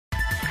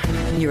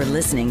You're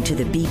listening to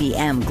the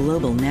BBM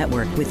Global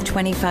Network with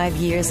 25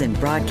 years in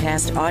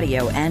broadcast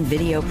audio and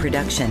video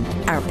production.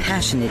 Our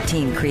passionate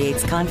team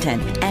creates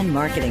content and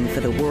marketing for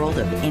the world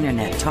of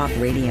Internet Talk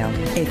Radio.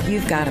 If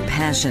you've got a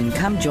passion,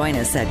 come join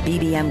us at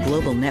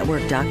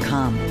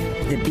bbmglobalnetwork.com.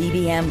 The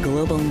BBM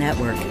Global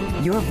Network.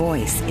 Your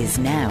voice is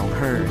now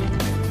heard.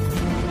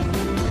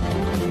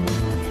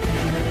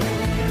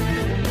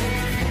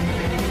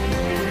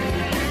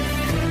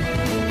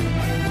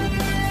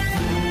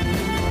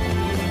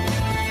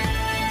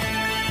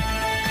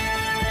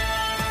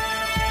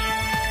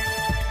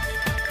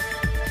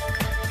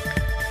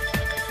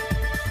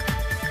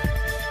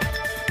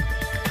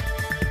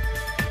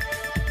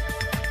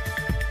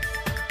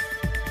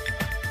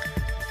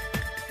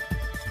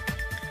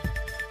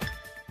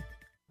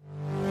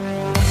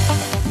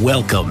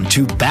 Welcome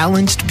to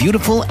Balanced,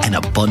 Beautiful, and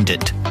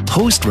Abundant.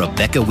 Host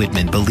Rebecca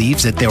Whitman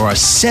believes that there are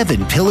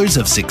 7 pillars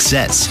of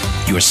success: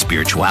 your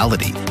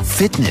spirituality,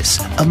 fitness,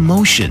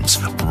 emotions,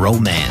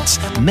 romance,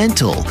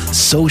 mental,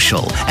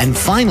 social, and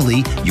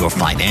finally, your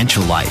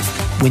financial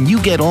life. When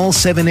you get all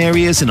 7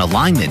 areas in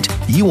alignment,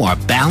 you are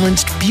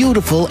balanced,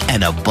 beautiful,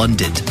 and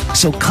abundant.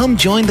 So come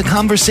join the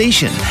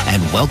conversation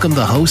and welcome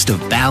the host of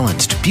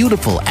Balanced,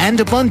 Beautiful, and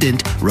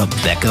Abundant,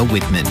 Rebecca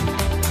Whitman.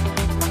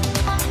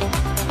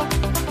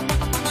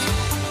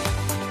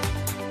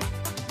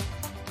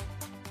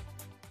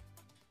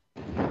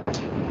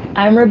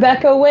 I'm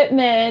Rebecca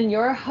Whitman,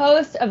 your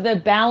host of the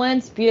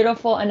Balanced,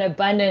 Beautiful, and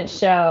Abundant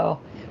show.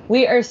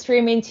 We are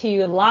streaming to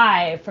you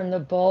live from the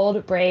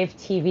Bold, Brave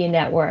TV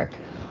network.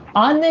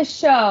 On this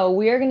show,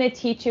 we are going to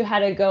teach you how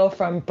to go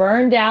from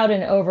burned out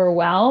and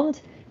overwhelmed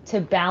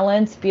to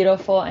balanced,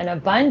 beautiful, and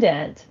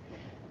abundant.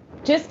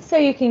 Just so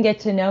you can get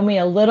to know me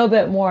a little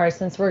bit more,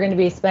 since we're going to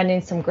be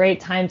spending some great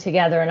time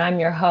together and I'm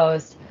your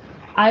host.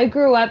 I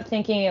grew up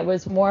thinking it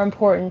was more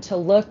important to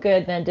look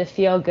good than to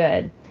feel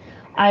good.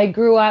 I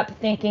grew up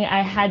thinking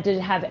I had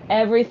to have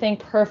everything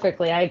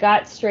perfectly. I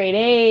got straight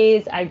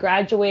A's. I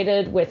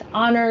graduated with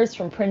honors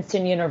from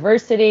Princeton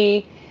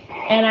University.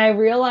 And I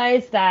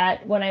realized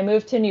that when I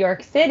moved to New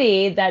York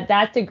City,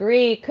 that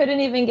degree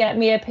couldn't even get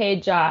me a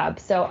paid job.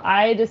 So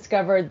I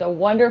discovered the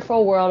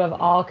wonderful world of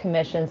all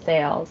commission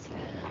sales.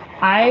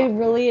 I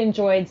really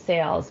enjoyed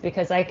sales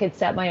because I could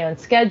set my own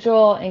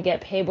schedule and get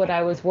paid what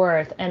I was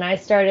worth. And I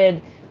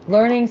started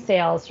learning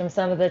sales from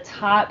some of the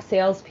top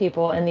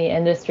salespeople in the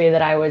industry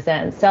that I was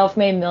in,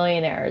 self-made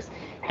millionaires.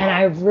 And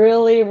I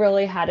really,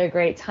 really had a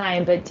great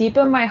time. But deep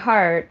in my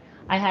heart,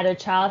 I had a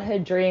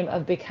childhood dream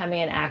of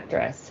becoming an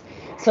actress.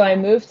 So I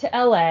moved to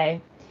LA.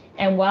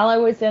 And while I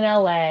was in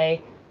LA,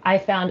 I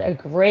found a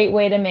great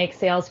way to make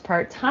sales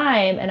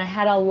part-time. And I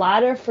had a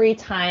lot of free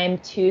time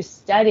to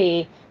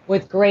study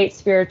with great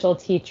spiritual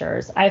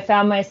teachers. I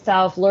found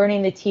myself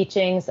learning the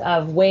teachings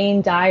of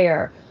Wayne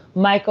Dyer,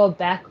 Michael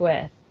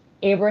Beckwith,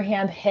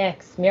 Abraham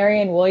Hicks,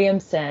 Marianne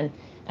Williamson,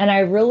 and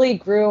I really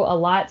grew a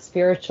lot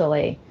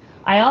spiritually.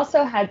 I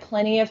also had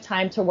plenty of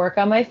time to work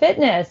on my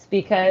fitness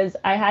because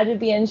I had to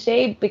be in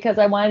shape because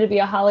I wanted to be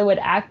a Hollywood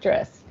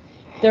actress.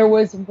 There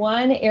was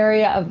one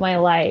area of my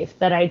life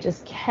that I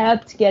just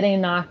kept getting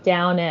knocked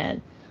down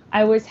in.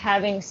 I was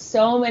having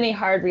so many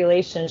hard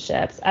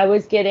relationships. I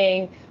was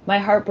getting my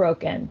heart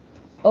broken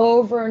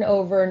over and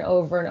over and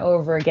over and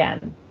over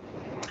again.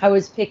 I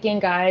was picking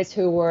guys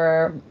who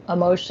were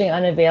emotionally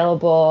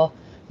unavailable,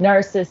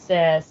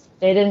 narcissists.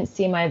 They didn't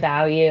see my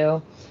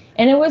value.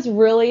 And it was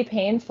really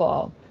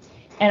painful.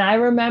 And I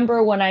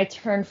remember when I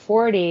turned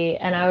 40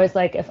 and I was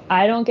like, if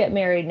I don't get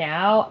married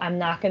now, I'm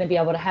not going to be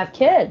able to have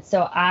kids.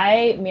 So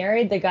I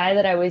married the guy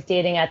that I was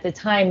dating at the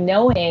time,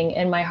 knowing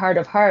in my heart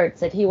of hearts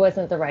that he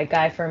wasn't the right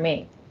guy for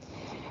me.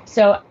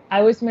 So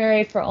I was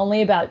married for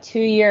only about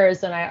 2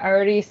 years and I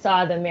already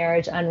saw the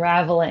marriage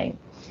unraveling.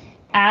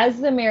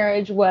 As the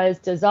marriage was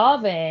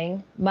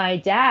dissolving, my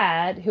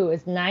dad, who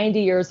was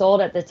 90 years old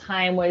at the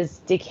time, was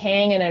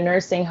decaying in a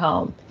nursing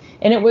home.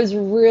 And it was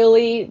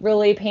really,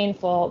 really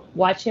painful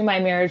watching my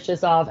marriage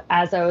dissolve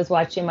as I was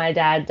watching my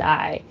dad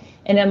die.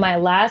 And in my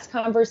last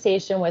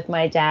conversation with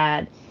my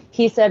dad,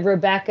 he said,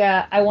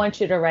 Rebecca, I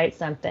want you to write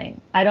something.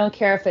 I don't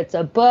care if it's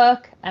a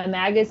book, a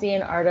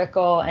magazine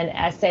article, an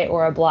essay,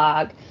 or a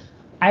blog.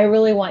 I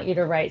really want you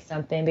to write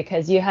something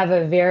because you have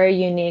a very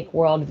unique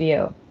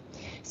worldview.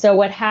 So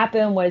what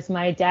happened was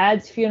my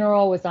dad's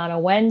funeral was on a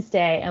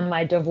Wednesday and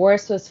my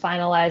divorce was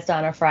finalized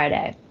on a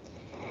Friday.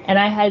 And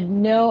I had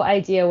no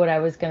idea what I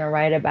was going to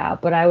write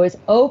about, but I was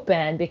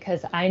open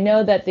because I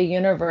know that the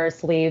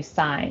universe leaves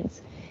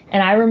signs.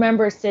 And I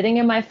remember sitting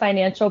in my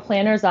financial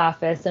planner's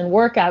office in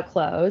workout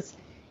clothes,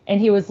 and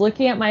he was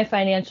looking at my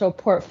financial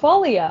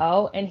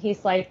portfolio, and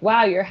he's like,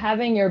 wow, you're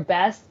having your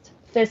best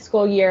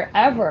fiscal year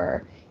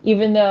ever,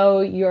 even though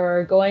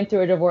you're going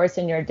through a divorce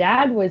and your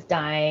dad was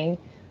dying.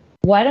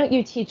 Why don't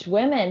you teach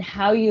women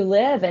how you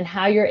live and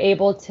how you're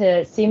able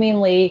to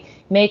seemingly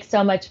make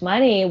so much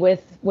money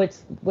with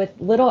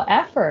little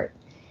effort?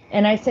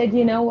 And I said,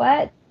 you know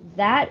what?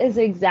 That is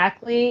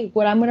exactly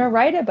what I'm going to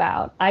write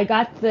about. I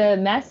got the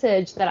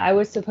message that I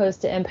was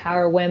supposed to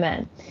empower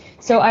women.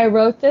 So I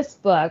wrote this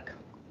book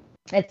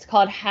It's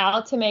called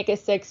How to Make a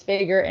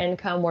Six-Figure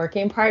Income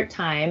Working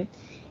Part-Time.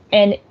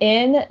 And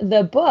in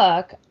the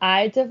book,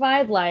 I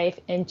divide life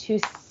into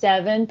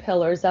 7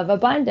 pillars of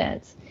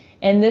abundance.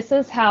 And this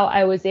is how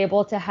I was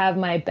able to have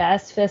my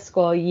best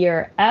fiscal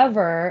year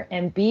ever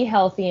and be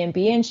healthy and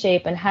be in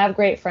shape and have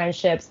great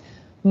friendships.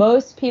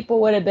 Most people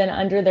would have been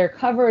under their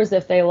covers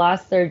if they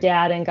lost their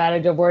dad and got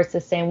a divorce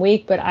the same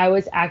week, but I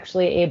was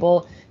actually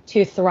able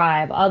to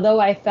thrive.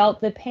 Although I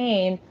felt the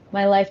pain,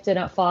 my life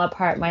didn't fall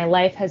apart. My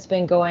life has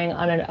been going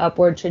on an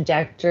upward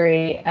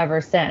trajectory ever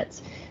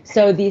since.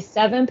 So these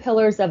 7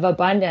 pillars of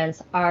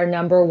abundance are: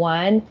 number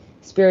 1,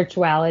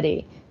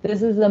 spirituality.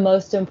 This is the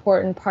most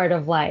important part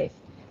of life.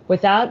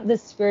 Without the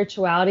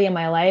spirituality in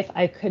my life,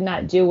 I could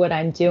not do what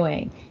I'm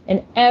doing.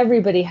 And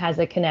everybody has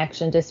a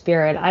connection to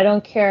spirit. I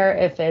don't care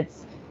if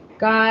it's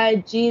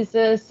God,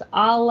 Jesus,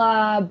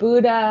 Allah,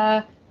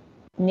 Buddha,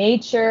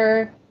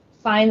 nature.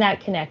 Find that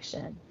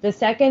connection. The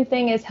second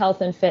thing is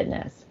health and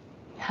fitness.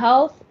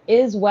 Health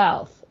is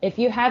wealth. If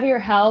you have your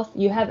health,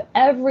 you have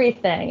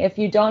everything. If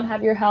you don't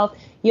have your health,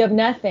 you have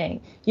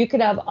nothing. You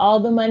could have all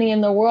the money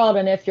in the world,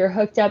 and if you're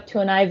hooked up to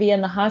an IV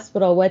in the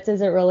hospital, what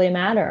does it really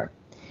matter?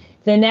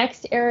 The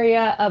next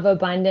area of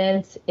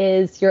abundance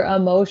is your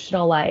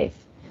emotional life.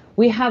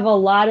 We have a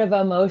lot of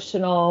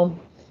emotional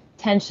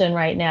tension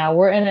right now.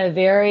 We're in a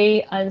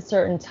very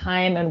uncertain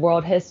time in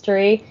world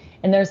history,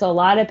 and there's a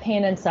lot of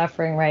pain and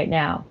suffering right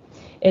now.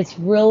 It's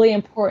really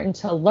important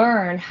to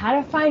learn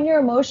how to find your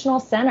emotional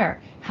center,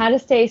 how to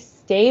stay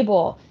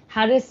stable,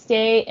 how to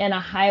stay in a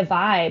high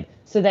vibe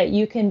so that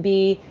you can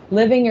be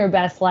living your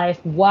best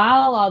life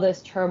while all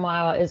this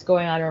turmoil is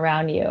going on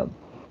around you.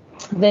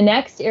 The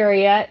next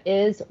area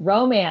is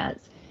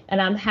romance.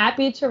 And I'm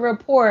happy to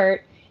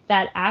report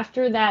that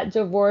after that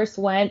divorce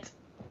went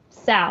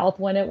south,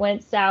 when it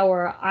went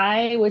sour,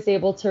 I was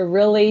able to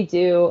really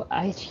do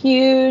a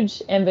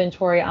huge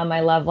inventory on my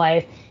love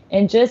life.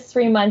 And just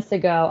 3 months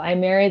ago, I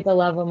married the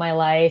love of my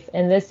life.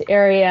 And this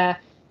area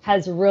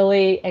has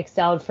really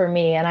excelled for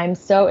me. And I'm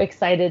so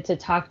excited to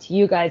talk to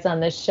you guys on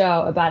this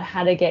show about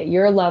how to get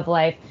your love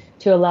life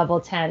to a level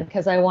 10,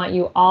 because I want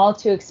you all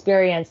to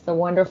experience the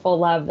wonderful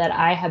love that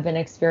I have been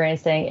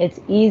experiencing. It's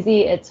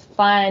easy, it's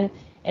fun,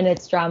 and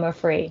it's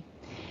drama-free.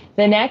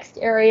 The next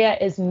area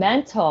is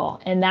mental,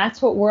 and that's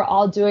what we're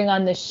all doing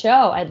on this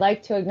show. I'd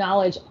like to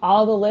acknowledge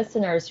all the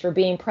listeners for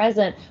being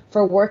present,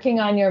 for working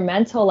on your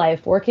mental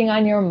life, working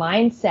on your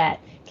mindset.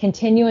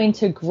 Continuing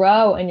to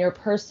grow in your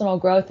personal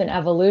growth and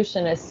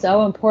evolution is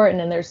so important,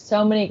 and there's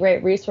so many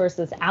great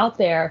resources out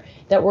there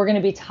that we're going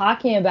to be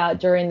talking about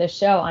during the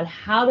show on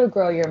how to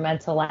grow your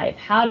mental life,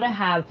 how to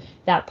have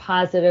that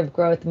positive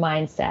growth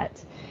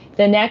mindset.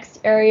 The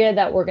next area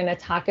that we're going to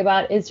talk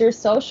about is your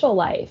social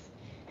life.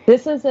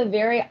 This is a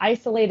very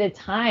isolated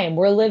time.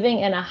 We're living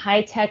in a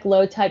high-tech,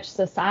 low-touch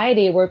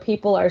society where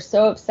people are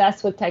so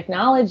obsessed with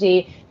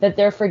technology that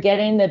they're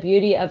forgetting the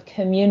beauty of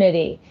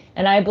community.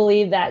 And I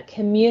believe that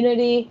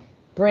community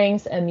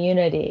brings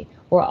immunity.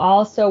 We're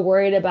also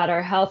worried about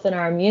our health and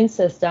our immune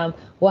system.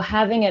 Well,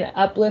 having an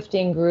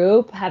uplifting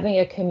group, having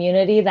a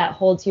community that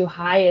holds you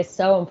high is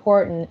so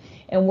important.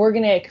 And we're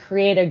going to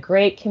create a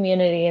great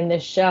community in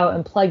this show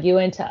and plug you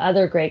into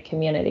other great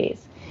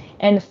communities.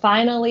 And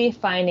finally,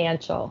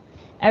 financial.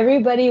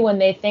 Everybody, when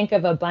they think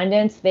of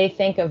abundance, they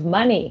think of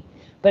money.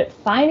 But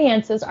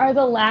finances are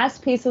the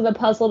last piece of the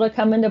puzzle to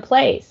come into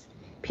place.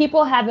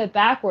 People have it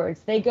backwards.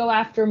 They go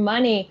after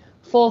money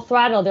full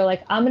throttle. They're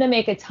like, I'm going to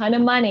make a ton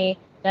of money.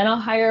 Then I'll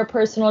hire a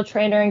personal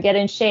trainer and get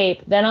in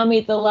shape. Then I'll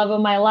meet the love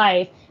of my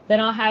life. Then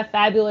I'll have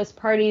fabulous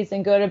parties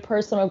and go to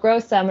personal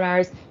growth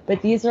seminars.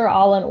 But these are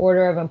all in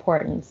order of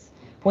importance.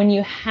 When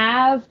you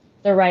have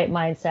the right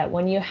mindset,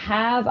 when you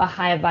have a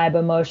high vibe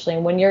emotionally,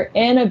 when you're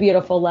in a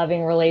beautiful,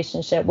 loving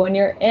relationship, when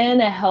you're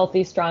in a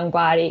healthy, strong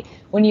body,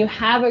 when you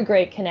have a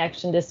great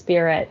connection to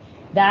spirit,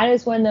 that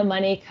is when the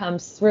money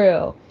comes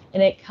through.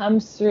 And it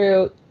comes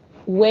through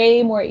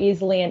way more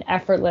easily and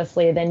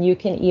effortlessly than you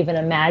can even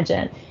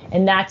imagine.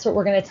 And that's what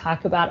we're going to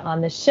talk about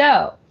on the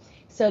show.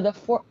 So the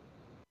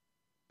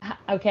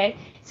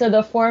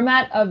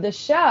format of the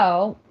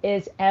show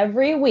is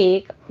every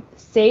week,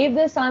 save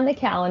this on the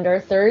calendar,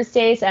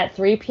 Thursdays at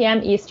 3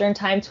 p.m. Eastern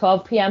Time,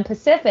 12 p.m.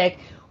 Pacific,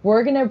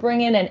 we're going to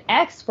bring in an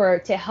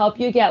expert to help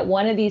you get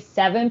one of these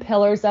 7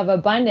 pillars of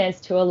abundance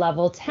to a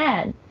level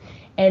 10.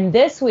 And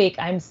this week,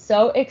 I'm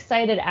so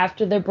excited.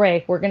 After the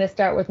break, we're going to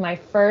start with my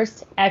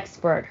first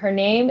expert. Her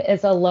name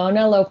is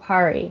Elona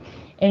Lopari,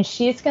 and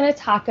she's going to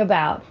talk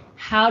about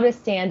how to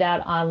stand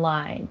out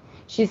online.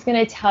 She's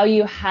going to tell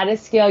you how to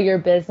scale your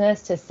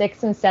business to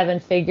 6 and 7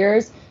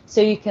 figures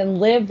so you can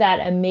live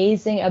that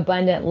amazing,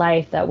 abundant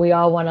life that we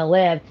all want to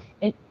live.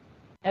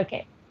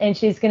 And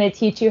she's going to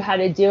teach you how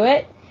to do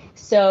it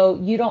so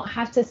you don't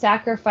have to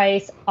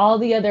sacrifice all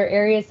the other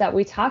areas that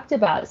we talked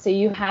about. So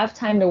you have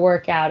time to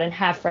work out and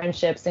have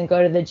friendships and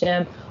go to the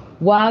gym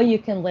while you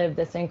can live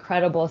this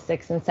incredible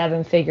 6 and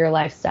 7 figure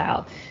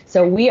lifestyle.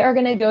 So we are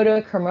going to go to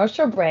a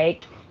commercial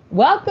break.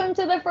 Welcome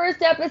to the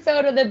first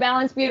episode of the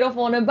Balanced,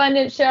 Beautiful, and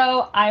Abundant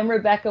Show. I'm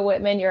Rebecca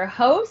Whitman, your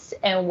host,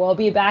 and we'll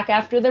be back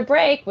after the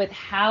break with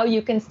how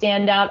you can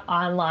stand out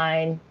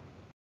online.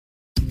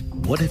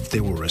 What if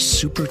there were a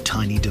super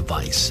tiny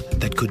device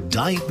that could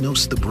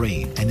diagnose the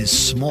brain and is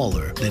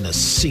smaller than a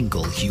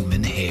single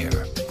human hair?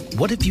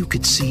 What if you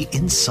could see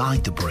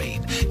inside the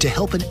brain to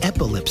help an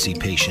epilepsy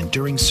patient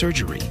during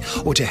surgery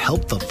or to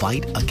help the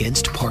fight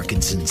against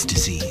Parkinson's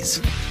disease?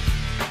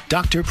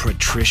 Dr.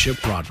 Patricia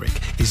Broderick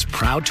is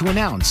proud to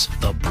announce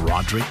the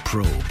Broderick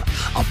Probe,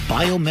 a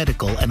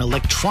biomedical and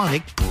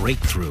electronic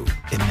breakthrough.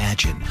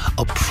 Imagine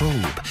a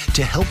probe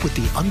to help with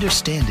the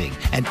understanding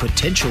and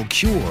potential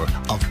cure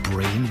of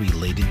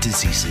brain-related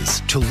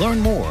diseases. To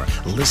learn more,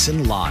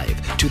 listen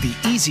live to the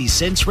Easy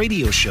Sense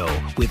radio show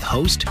with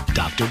host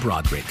Dr.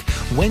 Broderick,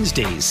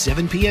 Wednesdays,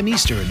 7 p.m.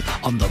 Eastern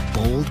on the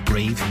Bold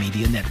Brave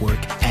Media Network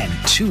and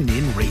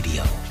TuneIn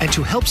Radio. And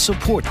to help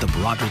support the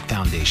Broderick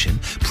Foundation,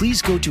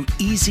 please go to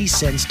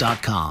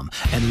EasySense.com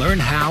and learn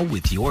how,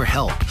 with your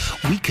help,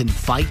 we can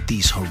fight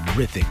these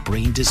horrific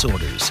brain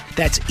disorders.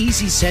 That's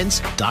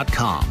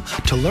EasySense.com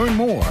to learn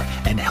more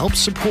and help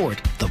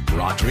support the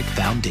Broderick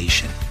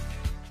Foundation.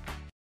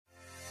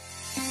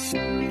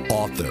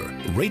 Author,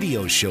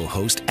 radio show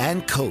host,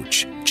 and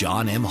coach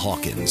John M.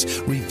 Hawkins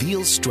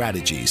reveals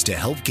strategies to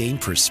help gain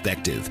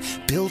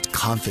perspective, build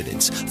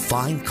confidence,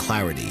 find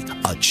clarity,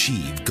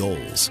 achieve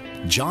goals.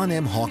 John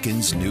M.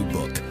 Hawkins' new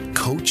book,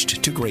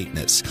 Coached to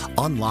Greatness,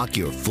 Unlock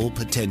Your Full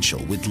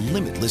Potential with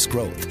Limitless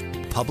Growth,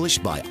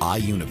 published by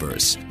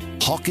iUniverse.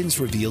 Hawkins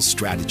reveals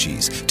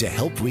strategies to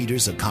help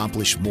readers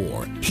accomplish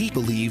more. He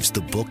believes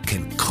the book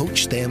can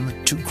coach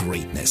them to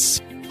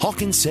greatness.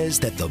 Hawkins says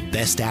that the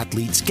best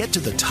athletes get to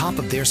the top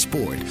of their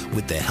sport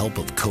with the help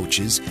of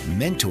coaches,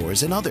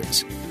 mentors, and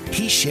others.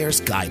 He shares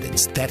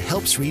guidance that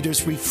helps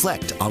readers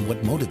reflect on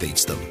what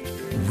motivates them,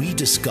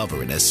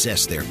 rediscover and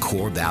assess their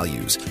core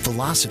values,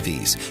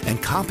 philosophies, and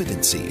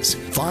competencies,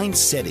 find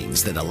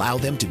settings that allow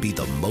them to be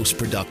the most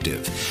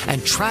productive,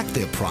 and track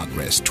their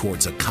progress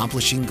towards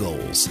accomplishing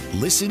goals.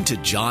 Listen to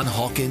John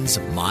Hawkins'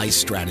 My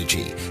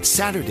Strategy,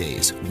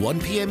 Saturdays,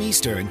 1 p.m.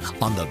 Eastern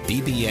on the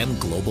BBM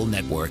Global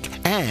Network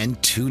and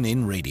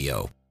TuneIn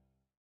Radio.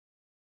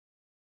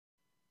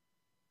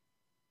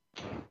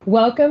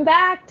 Welcome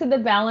back to the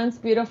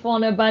Balanced, Beautiful,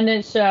 and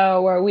Abundant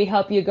Show, where we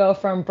help you go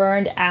from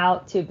burned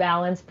out to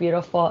balanced,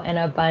 beautiful, and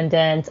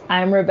abundant.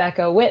 I'm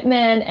Rebecca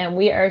Whitman, and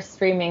we are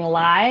streaming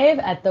live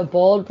at the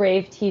Bold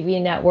Brave TV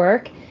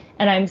network.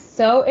 And I'm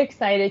so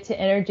excited to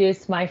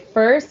introduce my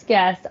first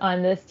guest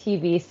on this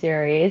TV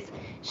series.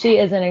 She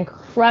is an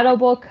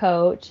incredible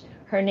coach.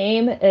 Her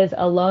name is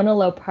Elona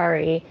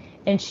Lopari,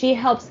 and she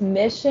helps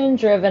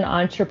mission-driven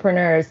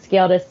entrepreneurs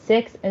scale to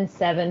 6 and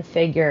 7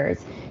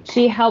 figures.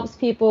 She helps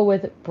people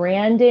with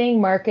branding,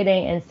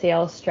 marketing, and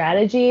sales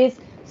strategies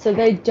so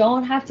they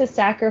don't have to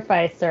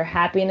sacrifice their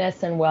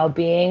happiness and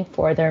well-being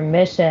for their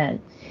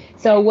mission.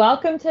 So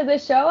welcome to the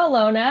show,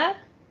 Elona.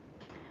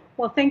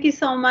 Well, thank you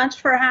so much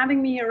for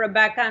having me here,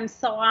 Rebecca. I'm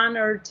so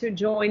honored to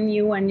join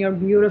you and your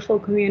beautiful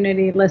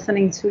community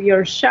listening to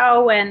your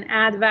show and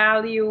add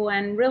value.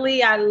 And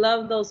really, I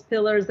love those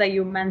pillars that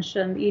you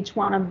mentioned. Each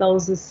one of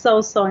those is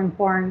so, so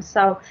important.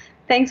 So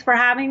thanks for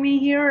having me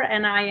here.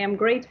 And I am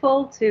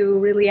grateful to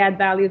really add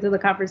value to the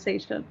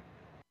conversation.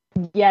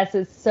 Yes,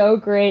 it's so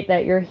great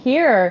that you're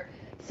here.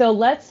 So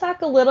let's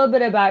talk a little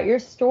bit about your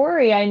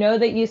story. I know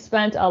that you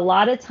spent a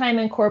lot of time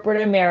in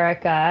corporate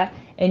America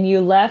and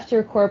you left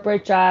your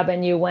corporate job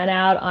and you went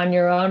out on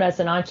your own as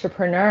an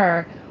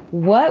entrepreneur.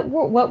 What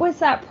was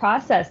that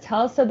process?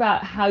 Tell us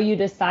about how you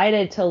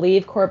decided to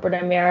leave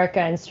corporate America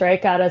and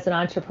strike out as an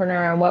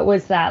entrepreneur, and what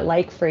was that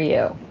like for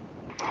you?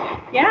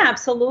 Yeah,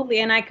 absolutely.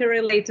 And I can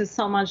relate to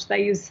so much that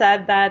you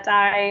said. That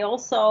I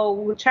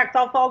also checked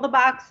off all the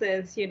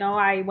boxes. You know,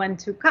 I went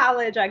to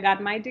college, I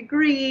got my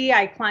degree,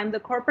 I climbed the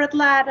corporate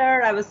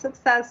ladder, I was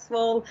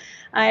successful.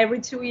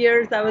 Every 2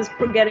 years I was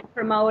getting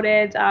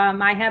promoted.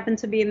 I happened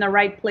to be in the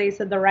right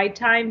place at the right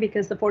time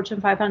because the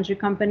Fortune 500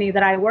 company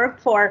that I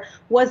worked for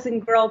was in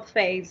growth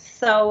phase.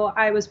 So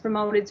I was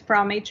promoted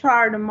from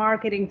HR to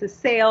marketing to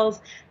sales.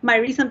 My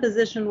recent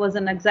position was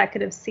an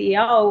executive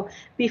CEO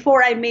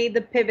before I made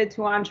the pivot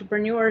to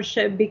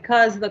entrepreneurship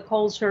because the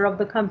culture of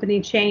the company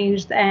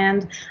changed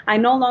and I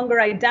no longer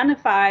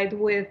identified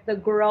with the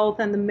growth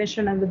and the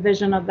mission and the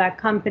vision of that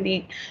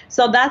company.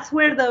 So that's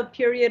where the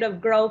period of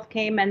growth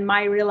came and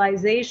my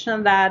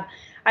realization that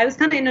I was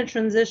kind of in a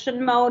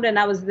transition mode and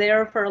I was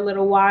there for a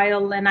little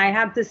while, and I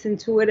have this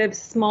intuitive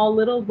small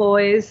little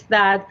voice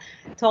that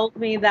told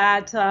me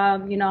that,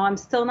 I'm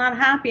still not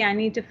happy. I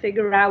need to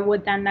figure out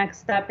what that next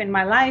step in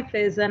my life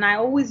is. And I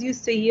always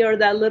used to hear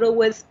that little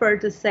whisper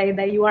to say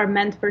that you are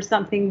meant for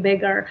something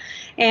bigger.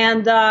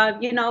 And,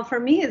 for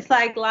me, it's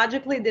like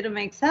logically it didn't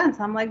make sense.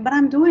 I'm like, but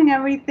I'm doing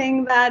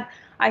everything that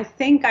I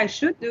think I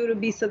should do to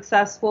be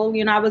successful.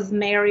 I was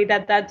married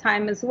at that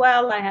time as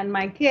well. I had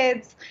my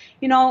kids.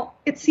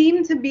 It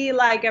seemed to be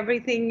like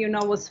everything,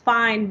 was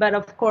fine. But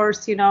of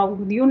course,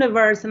 the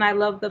universe, and I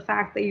love the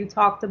fact that you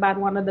talked about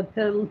one of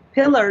the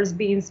pillars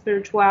being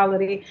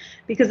spirituality,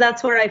 because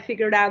that's where I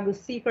figured out the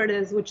secret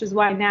is, which is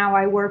why now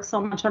I work so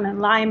much on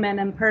alignment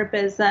and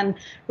purpose and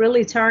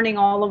really turning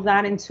all of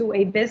that into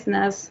a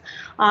business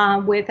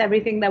with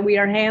everything that we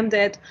are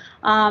handed.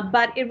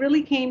 But it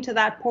really came to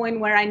that point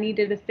where I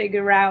needed to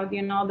figure out,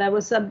 there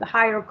was a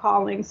higher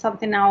calling,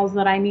 something else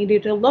that I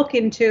needed to look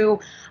into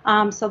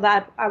so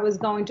that I was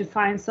going to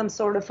find some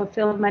sort of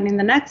fulfillment in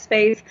the next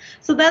phase.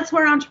 So that's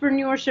where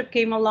entrepreneurship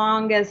came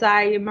along as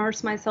I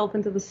immersed myself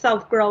into the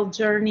self-growth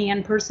journey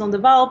and personal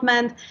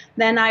development.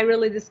 Then I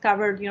really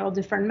discovered,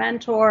 different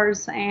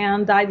mentors,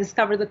 and I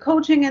discovered the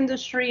coaching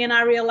industry. And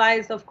I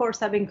realized, of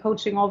course, I've been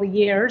coaching all the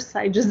years.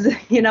 I just,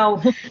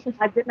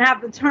 I didn't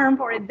have the term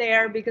for it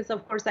there because,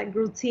 of course, I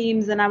grew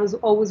teams and I was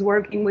always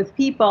working with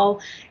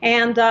people.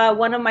 And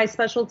one of my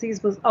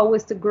specialties was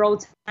always to grow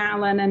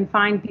talent and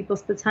find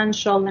people's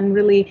potential and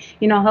really,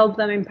 help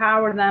them,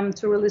 empower them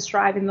to really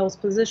strive in those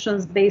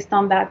positions based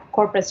on that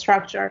corporate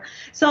structure.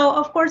 So,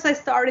 of course, I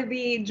started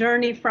the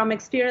journey from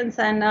experience,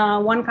 and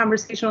one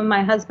conversation with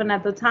my husband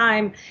at the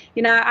time,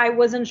 I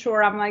wasn't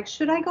sure. I'm like,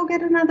 should I go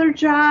get another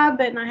job?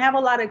 And I have a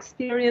lot of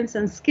experience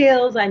and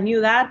skills. I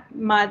knew that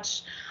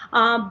much.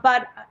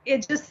 But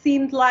it just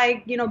seemed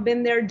like,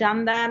 been there,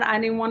 done that. I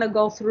didn't want to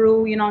go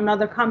through,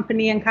 another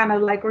company and kind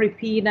of like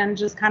repeat and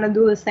just kind of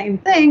do the same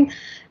thing.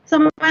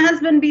 So my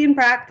husband, being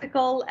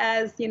practical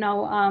as,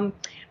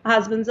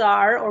 husbands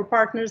are or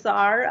partners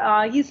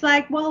are, he's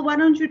like, well, why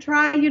don't you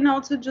try,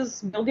 to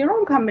just build your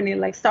own company,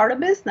 like start a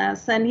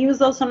business. And he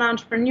was also an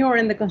entrepreneur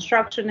in the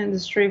construction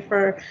industry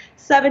for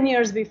 7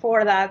 years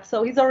before that.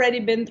 So he's already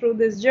been through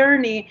this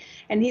journey,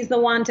 and he's the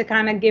one to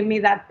kind of give me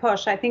that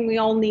push. I think we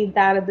all need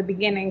that at the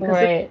beginning,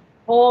 because it's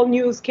all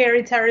new,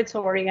 scary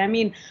territory. I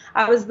mean,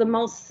 I was the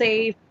most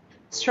safe,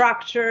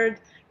 structured,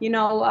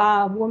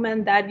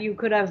 woman that you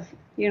could have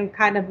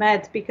kind of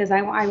met, because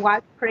I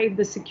craved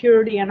the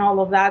security and all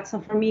of that. So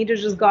for me to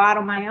just go out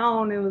on my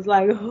own, it was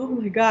like, oh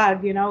my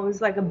God, it was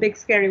like a big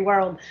scary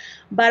world.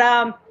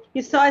 But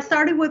so I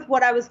started with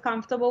what I was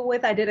comfortable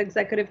with. I did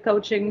executive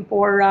coaching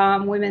for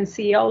women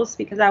CEOs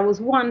because I was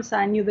one, so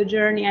I knew the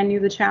journey, I knew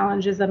the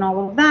challenges and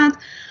all of that.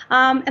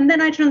 And then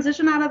I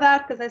transitioned out of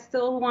that because I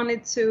still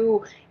wanted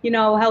to,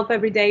 help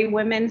everyday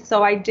women.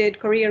 So I did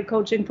career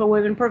coaching for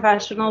women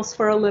professionals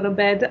for a little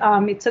bit.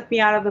 It took me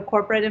out of the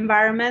corporate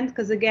environment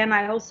because, again,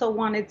 I also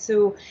wanted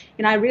to,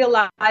 I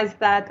realized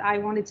that I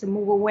wanted to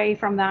move away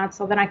from that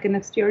so that I can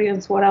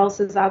experience what else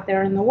is out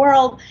there in the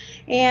world.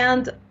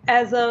 And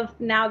as of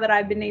now that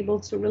I've been able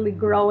to really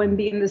grow and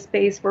be in the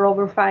space for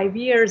over 5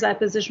 years, I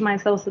position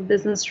myself as a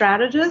business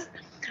strategist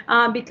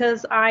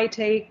because I've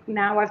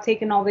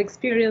taken all the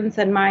experience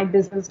and my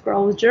business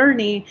growth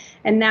journey.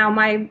 And now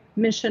my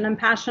mission and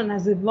passion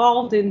has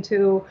evolved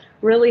into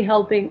really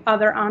helping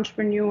other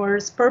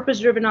entrepreneurs,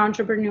 purpose-driven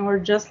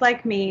entrepreneurs just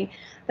like me,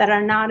 that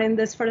are not in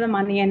this for the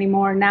money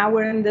anymore. Now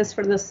we're in this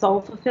for the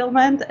soul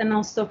fulfillment and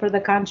also for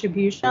the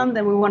contribution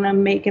that we want to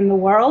make in the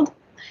world.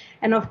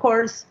 And of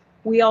course,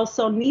 we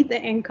also need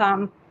the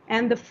income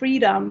and the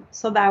freedom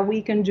so that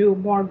we can do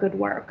more good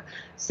work.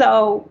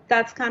 So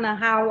that's kind of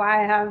how I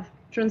have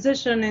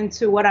transitioned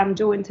into what I'm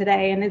doing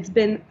today. And it's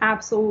been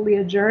absolutely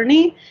a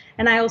journey.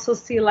 And I also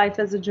see life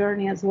as a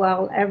journey as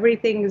well.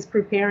 Everything is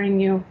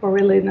preparing you for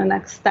really the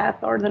next step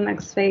or the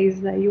next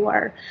phase that you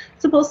are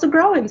supposed to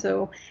grow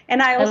into.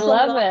 And I also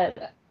love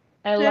it.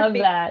 I love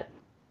that.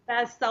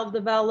 Best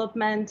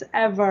self-development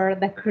ever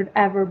that could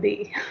ever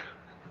be.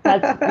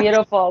 That's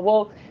beautiful.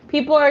 Well,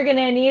 people are going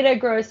to need a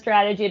growth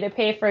strategy to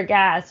pay for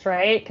gas,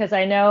 right? Because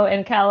I know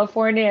in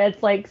California,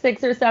 it's like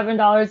 $6 or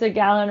 $7 a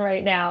gallon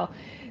right now.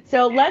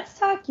 So let's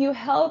talk. You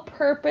help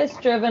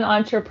purpose-driven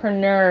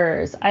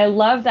entrepreneurs. I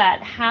love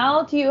that.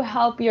 How do you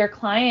help your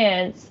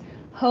clients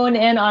hone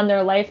in on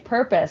their life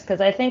purpose?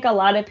 Because I think a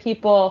lot of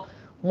people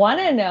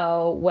want to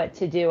know what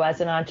to do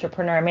as an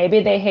entrepreneur.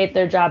 Maybe they hate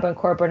their job in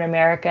corporate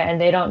America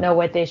and they don't know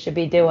what they should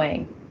be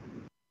doing.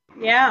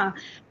 Yeah.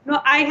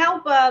 No, I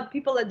help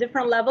people at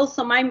different levels.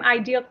 So my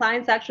ideal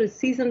clients are actually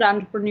seasoned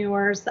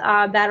entrepreneurs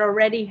that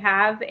already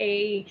have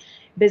a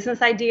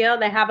business idea,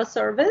 they have a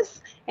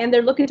service, and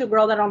they're looking to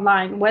grow that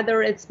online,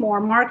 whether it's more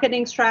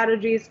marketing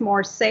strategies,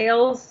 more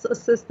sales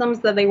systems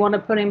that they want to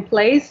put in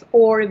place,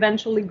 or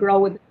eventually grow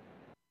with.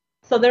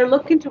 So they're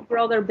looking to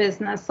grow their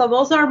business. So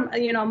those are,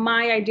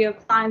 my ideal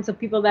clients of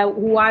people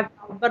who I've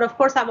helped. But of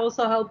course, I've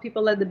also helped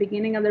people at the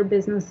beginning of their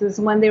businesses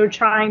when they were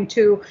trying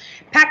to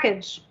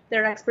package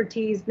their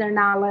expertise, their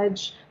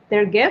knowledge,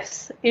 their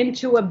gifts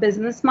into a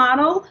business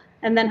model,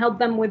 and then help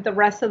them with the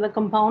rest of the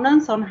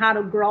components on how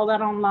to grow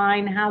that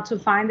online, how to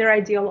find their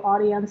ideal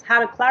audience, how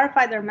to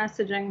clarify their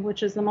messaging,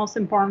 which is the most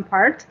important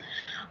part,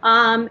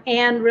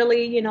 and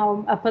really,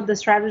 put the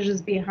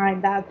strategies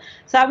behind that.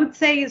 So I would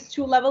say it's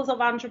 2 levels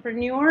of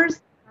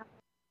entrepreneurs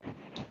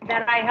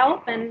that I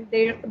help, and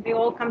they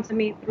all come to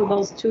me through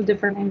those 2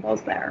 different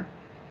angles there.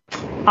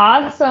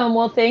 Awesome.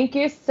 Well, thank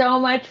you so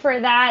much for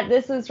that.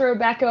 This is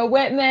Rebecca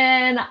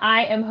Whitman.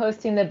 I am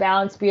hosting the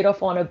Balanced,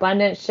 Beautiful, and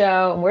Abundant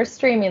show, and we're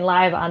streaming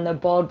live on the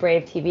Bold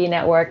Brave TV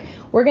network.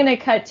 We're going to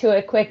cut to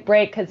a quick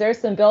break because there's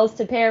some bills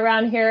to pay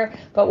around here.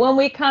 But when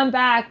we come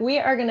back, we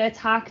are going to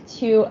talk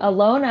to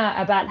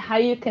Elona about how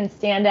you can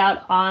stand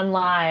out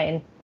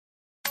online.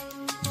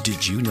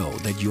 Did you know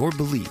that your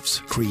beliefs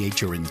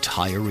create your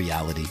entire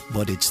reality,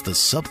 but it's the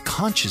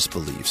subconscious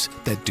beliefs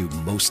that do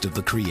most of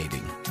the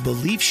creating?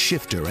 Belief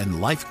shifter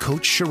and life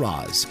coach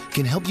Shiraz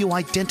can help you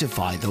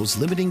identify those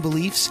limiting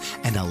beliefs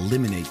and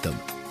eliminate them,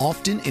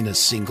 often in a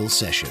single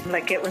session.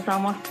 Like it was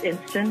almost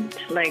instant,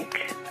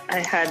 like I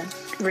had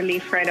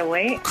relief right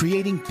away.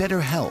 Creating better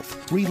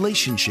health,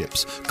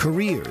 relationships,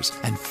 careers,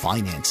 and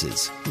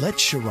finances. Let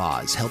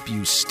Shiraz help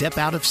you step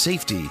out of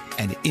safety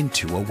and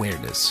into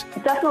awareness.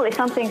 Definitely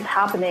something's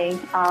happening.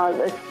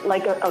 It's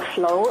like a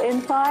flow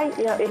inside.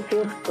 You know, it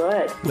feels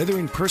good. Whether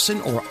in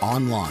person or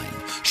online,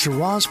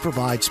 Shiraz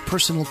provides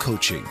personal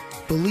coaching,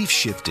 belief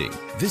shifting.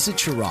 Visit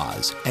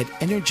Shiraz at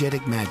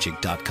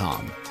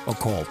energeticmagic.com or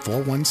call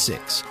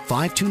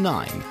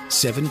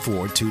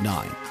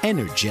 416-529-7429.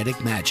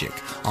 Energetic Magic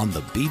on the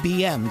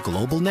BBM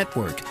Global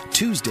Network,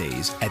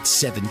 Tuesdays at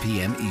 7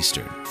 p.m.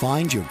 Eastern.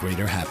 Find your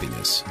greater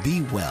happiness.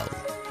 Be well.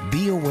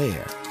 Be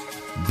aware.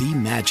 Be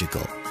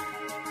magical.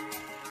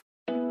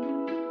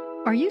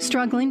 Are you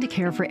struggling to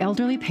care for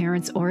elderly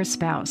parents or a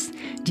spouse?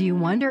 Do you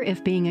wonder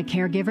if being a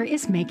caregiver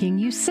is making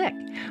you sick?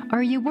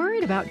 Are you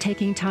worried about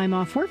taking time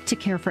off work to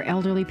care for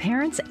elderly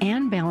parents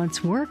and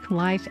balance work,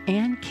 life,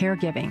 and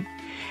caregiving?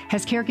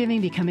 Has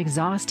caregiving become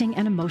exhausting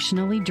and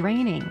emotionally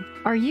draining?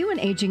 Are you an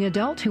aging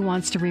adult who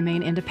wants to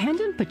remain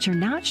independent, but you're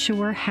not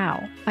sure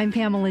how? I'm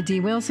Pamela D.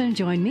 Wilson.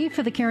 Join me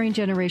for the Caring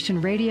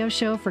Generation radio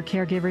show for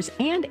caregivers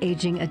and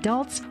aging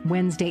adults,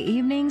 Wednesday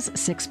evenings,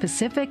 6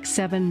 Pacific,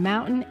 7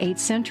 Mountain, 8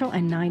 Central,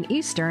 and 9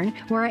 Eastern,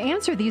 where I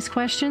answer these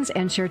questions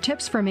and share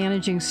tips for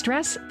managing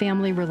stress,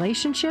 family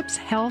relationships,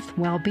 health,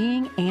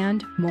 well-being,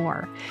 and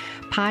more.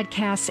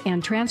 Podcasts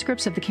and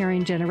transcripts of the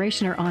Caring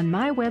Generation are on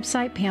my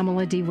website,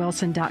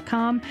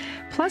 PamelaDWilson.com,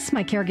 plus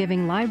my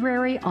caregiving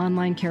library,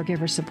 online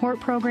caregiver support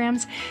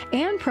programs,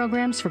 and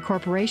programs for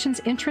corporations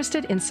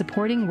interested in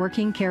supporting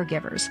working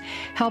caregivers.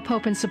 Help,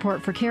 hope, and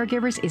support for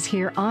caregivers is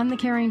here on the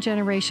Caring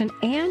Generation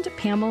and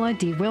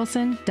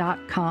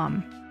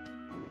PamelaDWilson.com.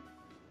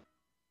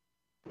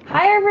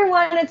 Hi,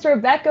 everyone. It's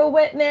Rebecca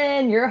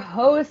Whitman, your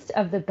host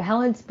of the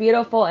Balanced,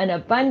 Beautiful, and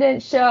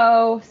Abundant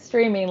show,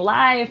 streaming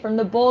live from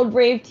the Bold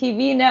Brave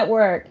TV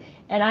network.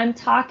 And I'm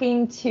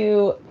talking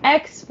to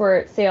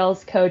expert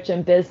sales coach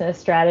and business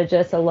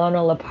strategist,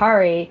 Elona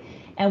Lopari.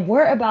 And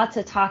we're about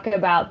to talk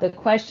about the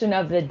question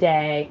of the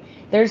day.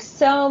 There's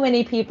so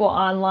many people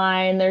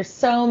online. There's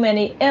so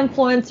many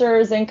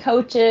influencers and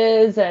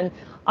coaches and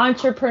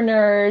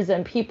entrepreneurs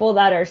and people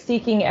that are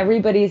seeking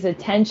everybody's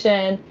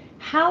attention.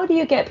 How do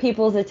you get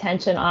people's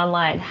attention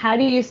online? How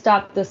do you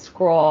stop the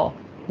scroll?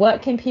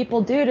 What can people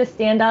do to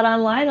stand out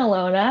online,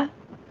 Elona?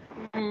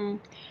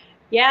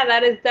 Yeah,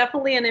 that is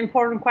definitely an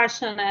important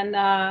question. And,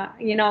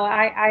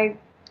 I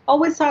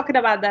always talking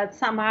about that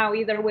somehow,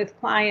 either with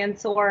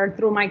clients or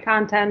through my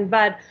content.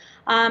 But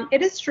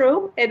it is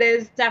true. It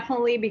is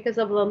definitely because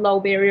of the low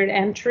barrier to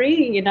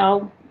entry.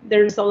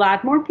 There's a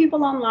lot more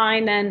people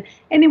online, and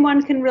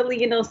anyone can really,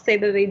 say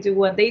that they do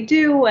what they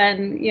do,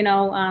 and,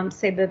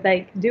 say that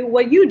they do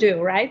what you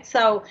do, right?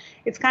 So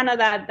it's kind of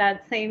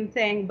that same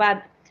thing.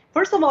 But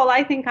first of all,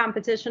 I think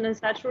competition and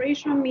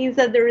saturation means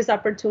that there is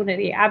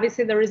opportunity.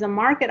 Obviously, there is a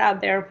market out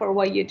there for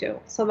what you do.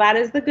 So that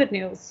is the good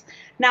news.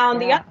 Now, on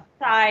the other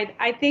side,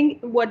 I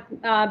think what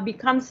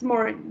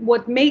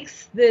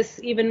makes this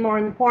even more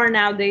important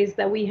nowadays,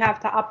 that we have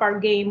to up our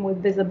game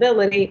with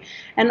visibility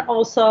and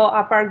also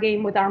up our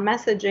game with our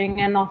messaging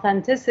and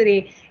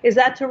authenticity, is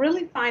that to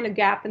really find a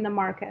gap in the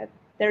market.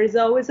 There is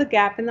always a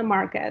gap in the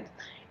market.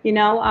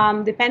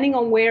 Depending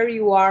on where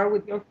you are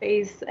with your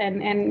face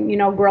and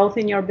growth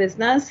in your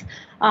business,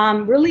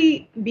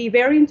 really be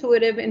very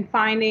intuitive in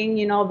finding,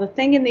 the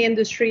thing in the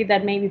industry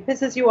that maybe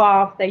pisses you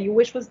off, that you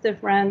wish was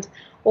different,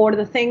 or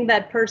the thing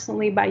that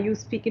personally, by you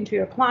speaking to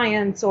your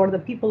clients or the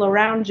people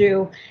around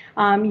you,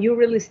 you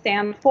really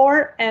stand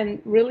for,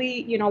 and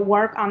really,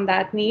 work on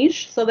that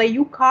niche so that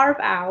you carve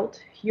out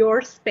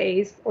your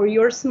space or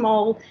your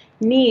small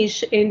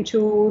niche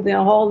into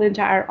the whole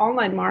entire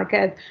online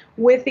market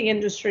with the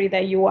industry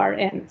that you are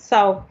in.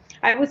 So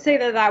I would say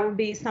that would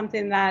be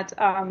something that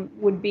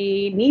would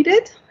be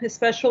needed,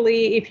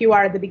 especially if you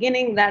are at the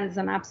beginning. That is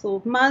an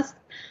absolute must,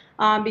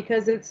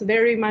 because it's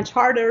very much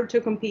harder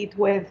to compete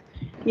with,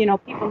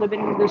 people living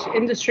in this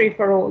industry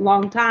for a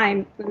long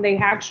time, and they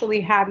actually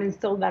have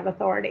instilled that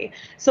authority.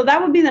 So that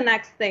would be the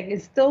next thing,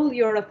 is still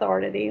your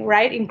authority,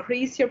 right?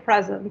 Increase your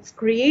presence,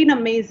 create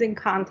amazing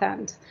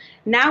content.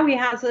 Now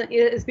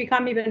it's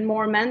become even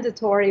more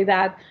mandatory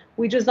that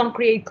we just don't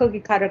create cookie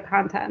cutter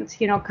content,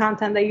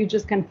 content that you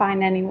just can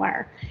find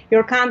anywhere.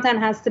 Your content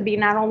has to be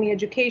not only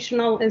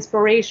educational,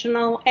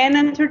 inspirational, and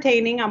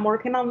entertaining. I'm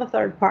working on the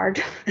third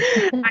part.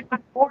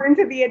 I'm more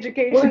into the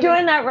education. We're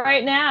doing that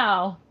right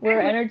now.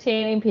 We're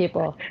entertaining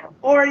people.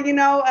 Or,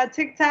 a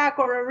TikTok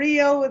or a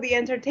reel with the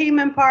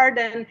entertainment part.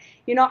 And,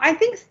 I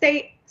think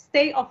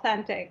stay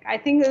authentic. I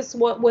think this is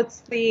what's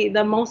the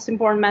most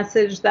important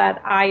message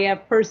that I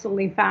have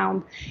personally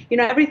found.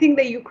 Everything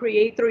that you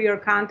create through your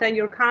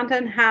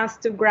content has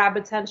to grab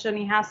attention.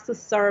 It has to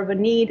serve a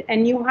need,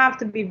 and you have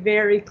to be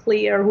very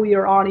clear who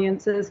your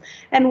audience is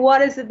and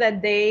what is it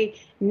that they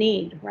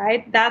need,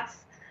 right?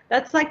 That's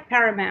like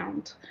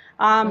paramount.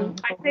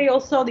 I say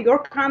also your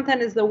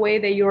content is the way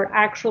that you're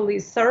actually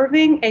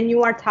serving and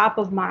you are top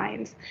of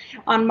mind.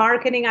 On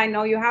marketing, I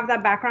know you have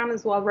that background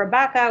as well,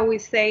 Rebecca. We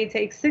say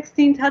take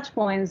 16 touch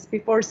points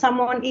before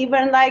someone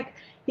even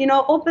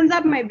opens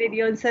up my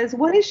video and says,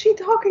 what is she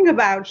talking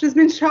about? She's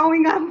been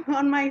showing up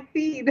on my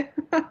feed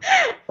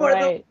for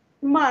the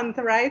month,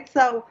 right?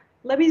 So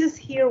let me just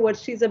hear what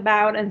she's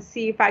about and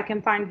see if I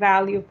can find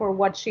value for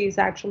what she's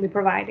actually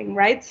providing,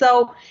 right?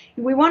 So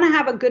we want to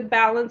have a good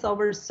balance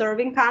over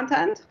serving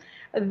content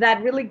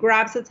that really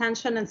grabs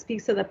attention and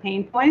speaks to the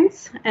pain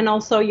points, and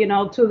also,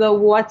 to the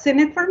what's in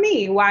it for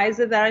me. Why is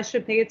it that I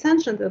should pay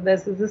attention to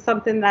this? Is this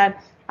something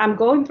that I'm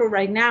going through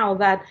right now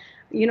that,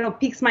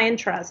 piques my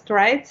interest,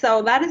 right?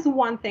 So that is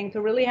one thing,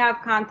 to really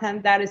have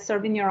content that is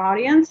serving your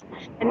audience,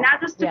 and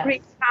not just to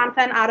create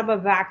content out of a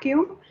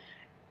vacuum.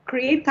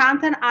 Create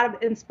content out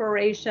of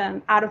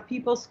inspiration, out of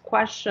people's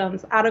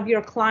questions, out of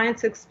your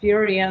client's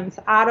experience,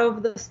 out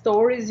of the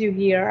stories you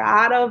hear,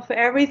 out of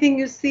everything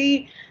you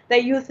see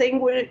that you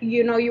think,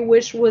 you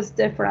wish was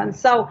different.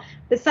 So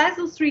besides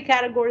those three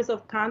categories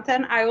of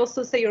content, I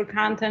also say your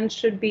content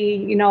should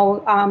be,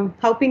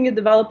 helping you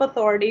develop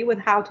authority with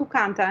how-to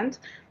content.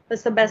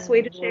 That's the best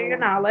way to share your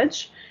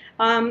knowledge.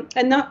 And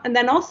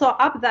then also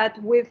up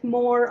that with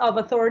more of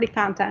authority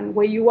content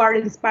where you are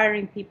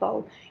inspiring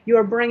people. You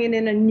are bringing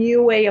in a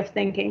new way of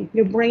thinking.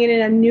 You're bringing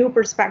in a new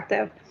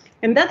perspective.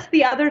 And that's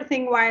the other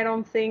thing why I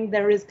don't think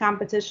there is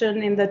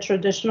competition in the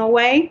traditional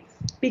way,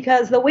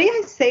 because the way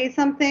I say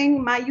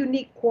something, my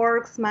unique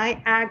quirks,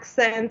 my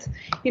accent,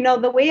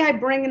 the way I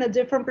bring in a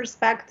different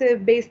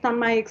perspective based on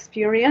my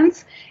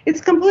experience,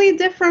 it's completely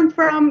different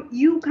from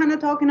you kind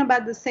of talking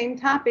about the same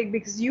topic,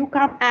 because you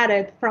come at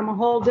it from a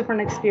whole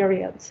different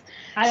experience.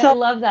 I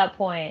love that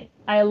point.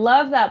 I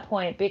love that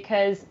point,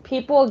 because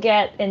people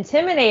get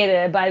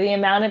intimidated by the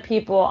amount of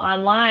people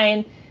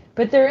online.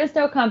 But there is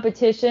no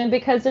competition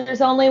because there's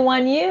only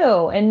one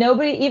you, and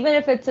nobody, even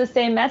if it's the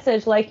same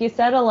message, like you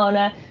said,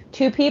 Elona,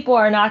 two people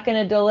are not going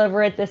to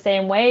deliver it the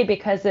same way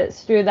because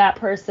it's through that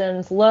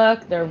person's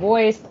look, their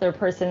voice, their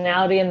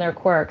personality, and their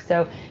quirk.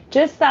 So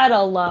just that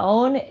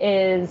alone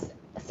is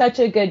such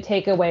a good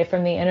takeaway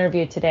from the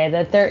interview today,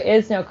 that there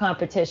is no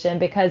competition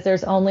because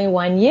there's only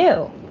one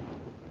you.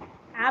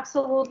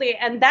 Absolutely.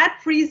 And that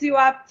frees you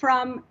up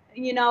from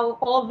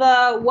all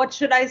the, what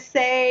should I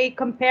say,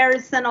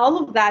 comparison,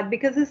 all of that,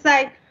 because it's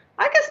like,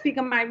 I can speak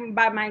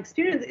about my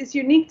experience. It's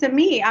unique to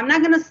me. I'm not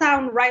going to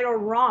sound right or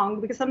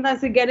wrong, because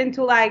sometimes we get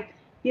into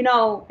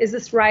is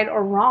this right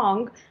or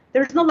wrong?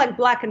 There's no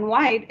black and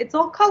white. It's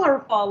all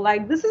colorful.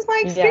 This is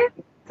my experience.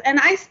 Yeah. And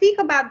I speak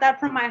about that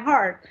from my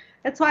heart.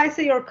 That's why I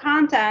say your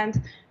content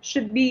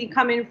should be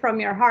coming from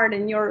your heart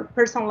and your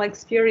personal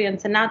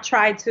experience, and not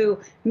try to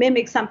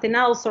mimic something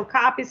else or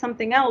copy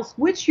something else,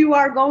 which you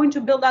are going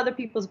to build other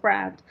people's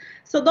brand.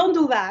 So don't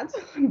do that.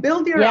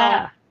 Build your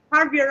own,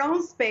 carve your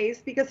own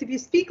space, because if you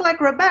speak like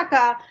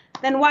Rebecca,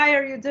 then why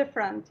are you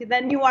different?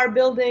 Then you are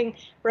building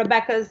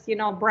Rebecca's,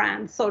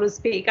 brand, so to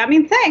speak. I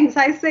mean, thanks.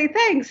 I say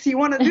thanks. You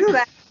want to do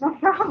that? No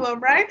problem,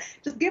 right?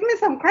 Just give me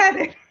some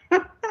credit.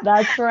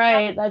 That's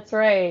right. That's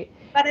right.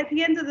 But at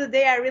the end of the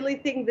day, I really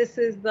think this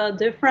is the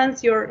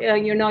difference. Your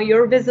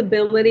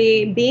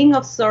visibility, being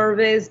of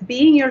service,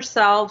 being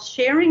yourself,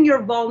 sharing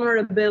your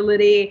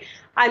vulnerability.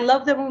 I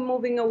love that we're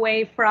moving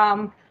away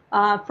from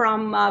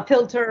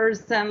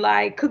filters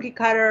and cookie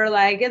cutter,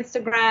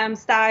 Instagram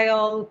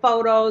style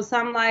photos.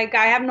 I'm I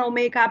have no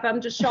makeup. I'm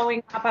just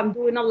showing up. I'm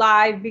doing a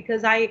live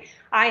because I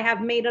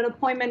have made an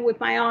appointment with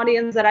my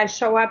audience that I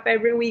show up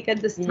every week at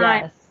this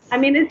time. Yes. I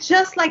mean, it's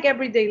just like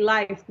everyday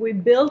life. We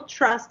build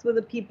trust with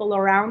the people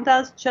around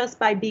us just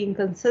by being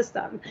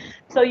consistent.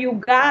 So you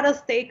gotta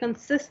stay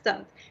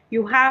consistent.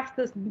 You have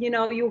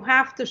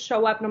to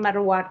show up no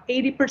matter what.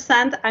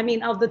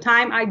 80%, of the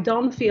time I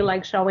don't feel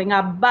like showing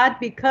up, but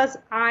because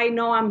I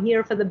know I'm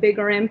here for the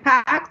bigger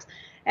impact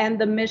and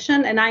the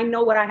mission, and I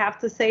know what I have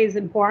to say is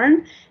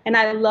important, and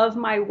I love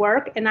my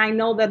work, and I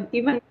know that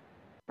even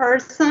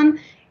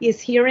person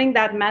is hearing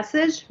that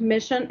message,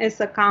 mission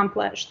is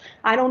accomplished.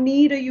 I don't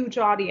need a huge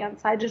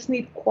audience. I just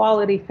need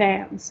quality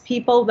fans,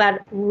 people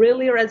that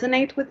really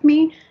resonate with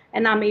me,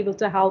 and I'm able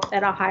to help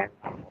at a higher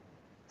level.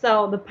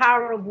 So the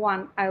power of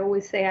one, I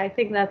always say, I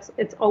think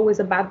it's always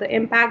about the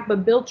impact,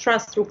 but build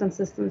trust through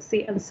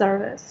consistency and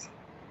service.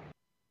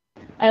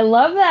 I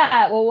love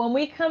that. Well, when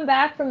we come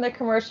back from the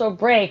commercial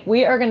break,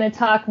 we are going to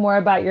talk more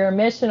about your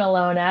mission,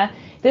 Elona.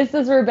 This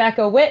is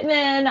Rebecca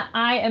Whitman.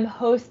 I am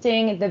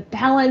hosting the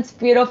Balanced,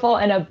 Beautiful,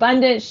 and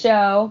Abundant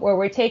show, where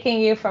we're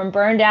taking you from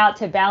burned out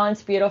to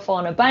balanced, beautiful,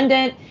 and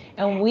abundant.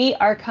 And we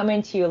are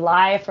coming to you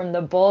live from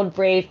the Bold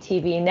Brave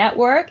TV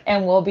network.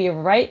 And we'll be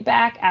right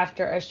back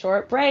after a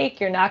short break.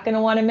 You're not going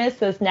to want to miss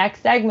this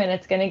next segment.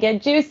 It's going to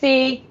get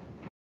juicy.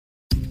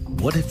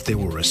 What if there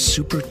were a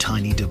super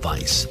tiny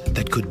device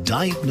that could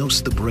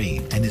diagnose the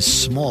brain and is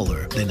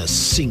smaller than a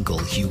single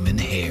human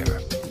hair?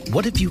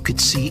 What if you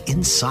could see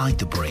inside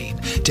the brain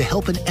to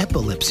help an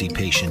epilepsy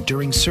patient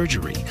during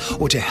surgery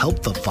or to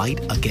help the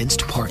fight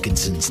against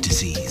Parkinson's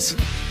disease?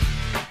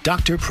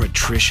 Dr.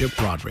 Patricia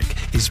Broderick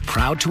is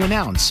proud to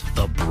announce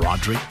the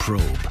Broderick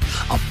Probe,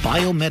 a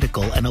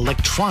biomedical and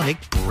electronic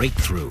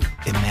breakthrough.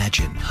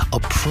 Imagine a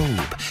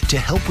probe to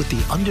help with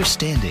the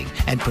understanding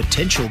and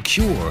potential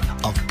cure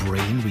of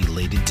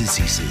brain-related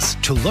diseases.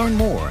 To learn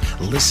more,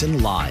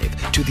 listen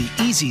live to the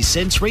Easy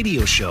Sense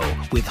radio show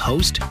with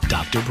host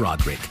Dr.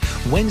 Broderick,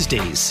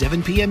 Wednesdays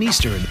 7 p.m.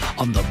 Eastern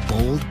on the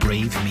Bold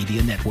Brave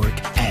Media Network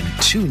and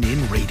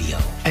TuneIn Radio.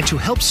 And to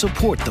help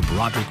support the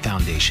Broderick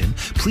Foundation,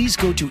 please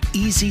go to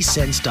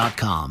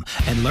EasySense.com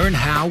and learn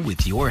how,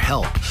 with your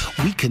help,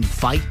 we can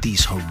fight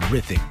these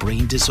horrific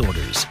brain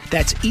disorders.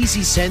 That's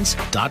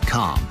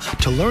EasySense.com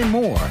to learn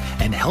more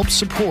and help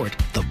support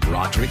the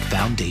Broderick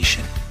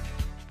Foundation.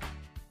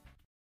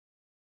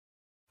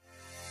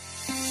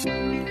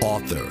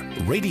 Author,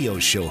 radio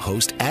show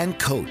host, and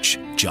coach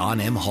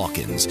John M.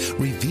 Hawkins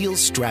reveals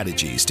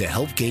strategies to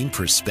help gain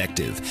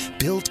perspective,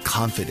 build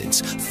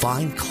confidence,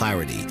 find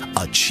clarity,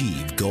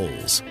 achieve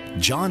goals.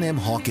 John M.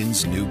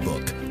 Hawkins' new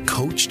book,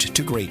 Coached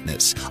to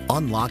Greatness,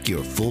 Unlock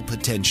Your Full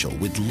Potential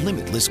with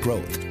Limitless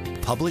Growth,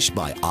 published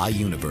by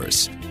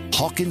iUniverse.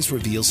 Hawkins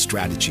reveals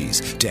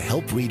strategies to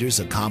help readers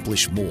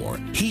accomplish more.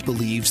 He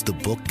believes the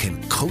book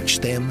can coach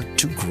them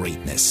to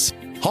greatness.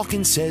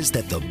 Hawkins says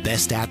that the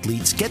best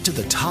athletes get to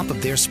the top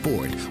of their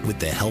sport with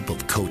the help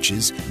of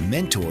coaches,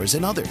 mentors,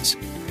 and others.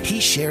 He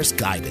shares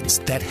guidance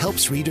that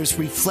helps readers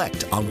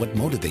reflect on what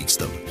motivates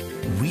them,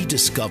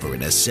 rediscover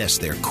and assess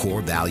their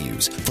core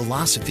values,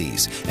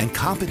 philosophies, and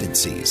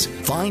competencies,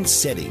 find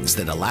settings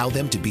that allow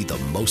them to be the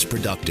most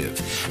productive,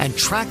 and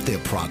track their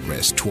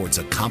progress towards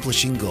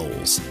accomplishing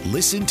goals.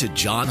 Listen to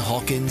John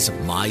Hawkins'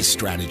 My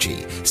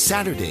Strategy,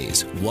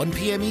 Saturdays, 1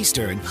 p.m.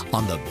 Eastern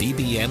on the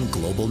BBM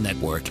Global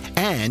Network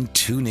and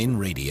TuneIn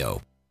Radio.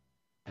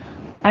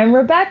 I'm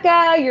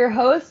Rebecca, your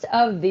host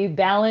of the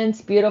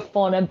Balanced,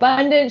 Beautiful, and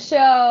Abundant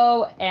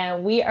show,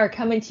 and we are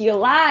coming to you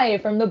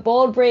live from the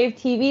Bold Brave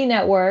TV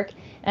network,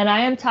 and I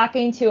am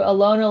talking to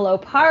Elona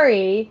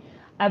Lopari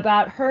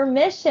about her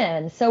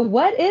mission. So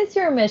what is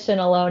your mission,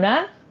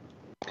 Elona?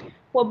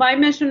 Well, my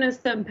mission is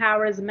to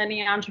empower as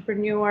many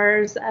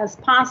entrepreneurs as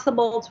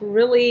possible to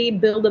really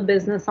build a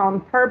business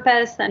on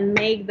purpose and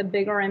make the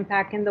bigger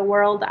impact in the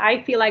world.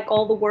 I feel like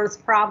all the world's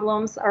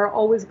problems are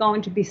always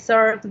going to be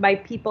served by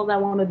people that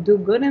want to do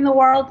good in the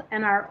world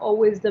and are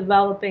always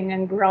developing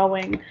and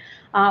growing,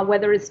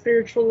 whether it's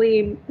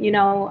spiritually,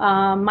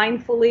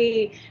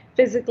 mindfully,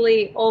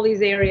 physically, all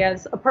these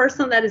areas. A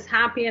person that is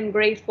happy and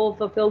grateful,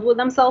 fulfilled with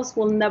themselves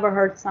will never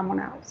hurt someone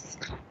else.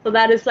 So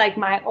that is like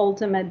my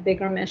ultimate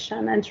bigger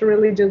mission, and to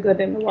really do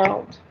good in the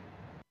world.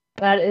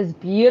 That is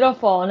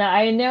beautiful. Now,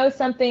 I know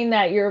something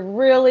that you're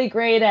really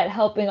great at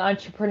helping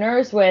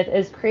entrepreneurs with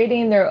is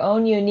creating their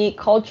own unique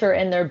culture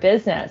in their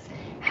business.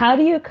 How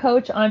do you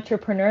coach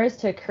entrepreneurs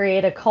to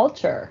create a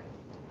culture?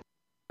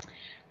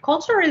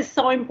 Culture is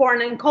so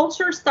important, and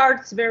culture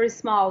starts very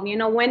small.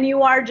 When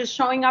you are just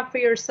showing up for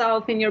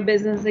yourself in your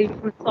business, as a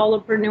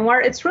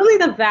solopreneur, it's really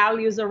the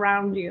values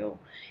around you.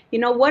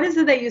 What is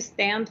it that you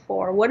stand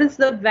for? What is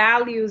the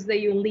values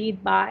that you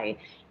lead by?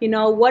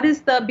 What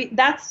is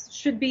that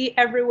should be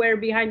everywhere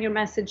behind your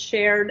message,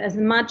 shared as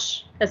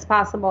much as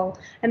possible.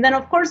 And then,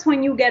 of course,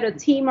 when you get a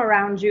team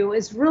around you,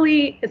 it's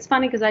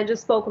funny because I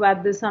just spoke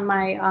about this on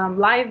my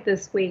live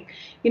this week.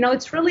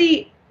 It's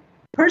really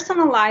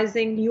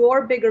personalizing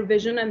your bigger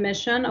vision and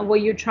mission of what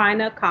you're trying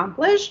to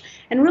accomplish,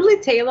 and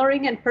really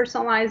tailoring and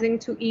personalizing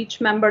to each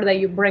member that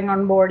you bring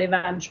on board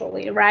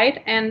eventually,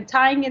 right? And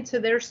tying it to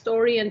their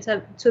story and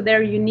to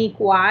their unique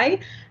why,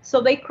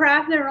 so they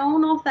craft their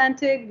own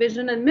authentic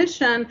vision and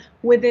mission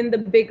within the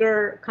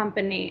bigger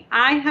company.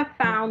 I have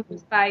found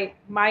by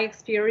my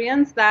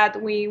experience that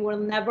we will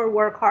never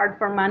work hard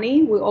for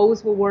money. We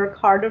always will work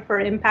harder for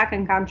impact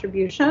and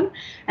contribution,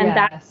 and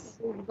that's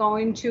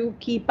going to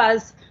keep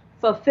us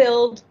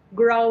fulfilled,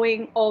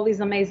 growing, all these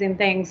amazing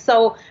things.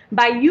 So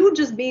by you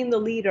just being the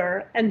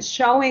leader and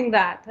showing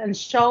that and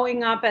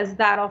showing up as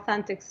that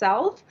authentic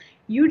self,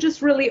 you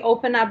just really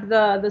open up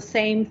the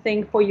same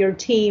thing for your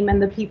team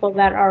and the people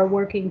that are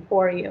working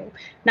for you,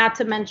 not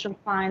to mention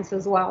clients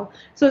as well.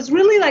 So it's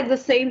really like the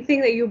same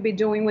thing that you'll be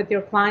doing with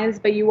your clients,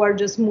 but you are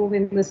just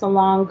moving this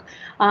along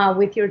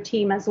with your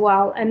team as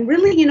well. And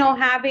really,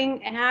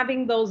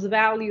 having those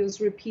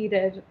values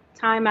repeated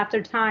time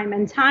after time,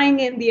 and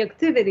tying in the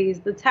activities,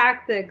 the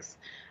tactics,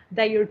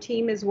 that your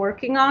team is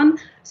working on,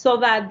 so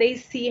that they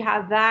see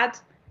how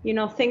that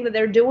thing that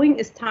they're doing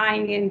is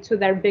tying into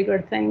their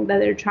bigger thing that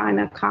they're trying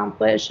to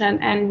accomplish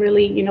and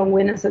really,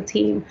 win as a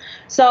team.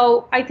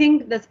 So I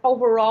think that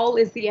overall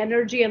is the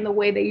energy and the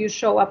way that you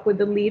show up with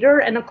the leader.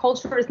 And a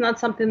culture is not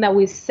something that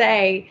we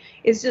say,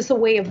 it's just a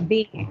way of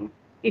being.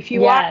 If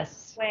you are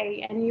this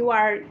way and you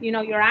are,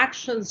 your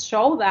actions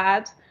show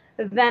that,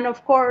 then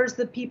of course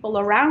the people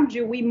around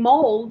you, we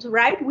mold,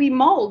 right? We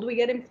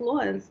get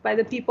influenced by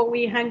the people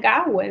we hang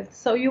out with.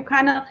 So you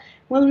kind of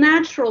will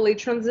naturally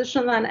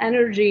transition that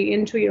energy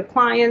into your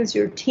clients,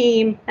 your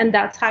team, and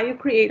that's how you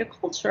create a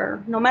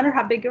culture, no matter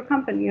how big your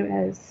company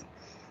is.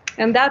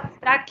 And that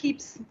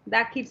keeps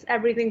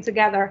everything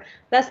together.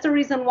 That's the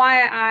reason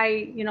why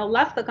I,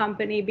 left the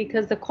company,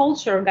 because the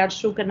culture got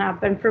shaken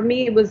up. And for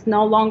me, it was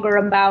no longer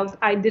about,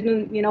 I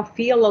didn't,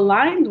 feel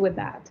aligned with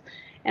that.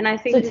 And I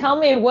think. So tell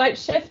me what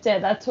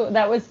shifted.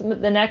 That was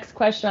the next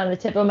question on the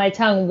tip of my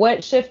tongue.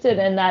 What shifted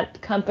in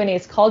that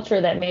company's culture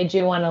that made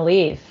you want to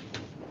leave?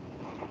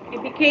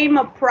 It became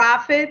a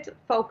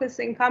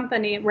profit-focusing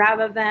company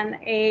rather than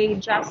a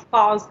just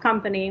cause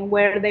company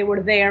where they were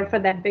there for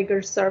that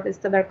bigger service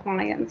to their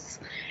clients.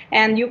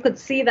 And you could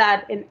see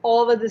that in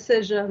all the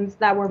decisions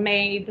that were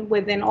made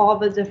within all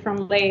the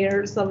different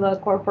layers of the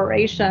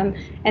corporation,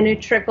 and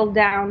it trickled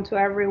down to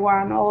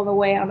everyone all the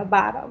way on the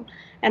bottom.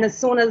 And as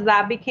soon as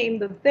that became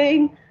the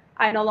thing,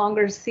 I no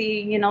longer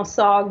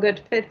saw a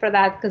good fit for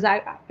that, because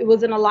it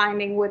wasn't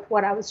aligning with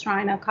what I was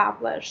trying to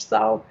accomplish.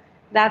 So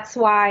that's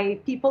why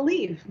people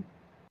leave.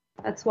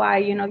 That's why,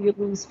 you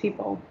lose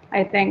people,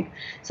 I think.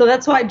 So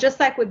that's why,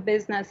 just like with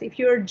business, if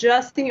you're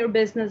just in your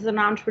business as an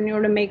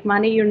entrepreneur to make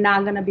money, you're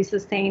not going to be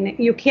sustained.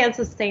 You can't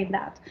sustain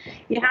that.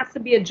 It has to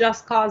be a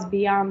just cause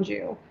beyond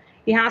you.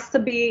 It has to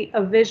be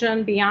a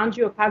vision beyond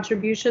you, a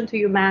contribution to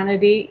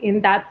humanity in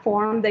that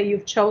form that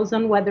you've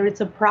chosen, whether it's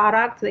a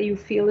product that you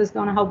feel is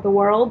going to help the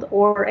world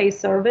or a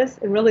service.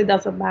 It really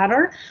doesn't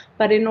matter.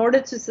 But in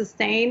order to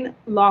sustain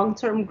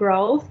long-term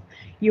growth,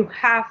 you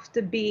have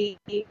to be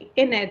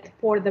in it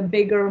for the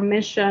bigger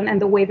mission and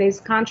the way they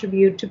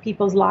contribute to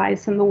people's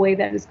lives and the way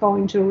that is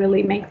going to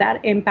really make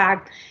that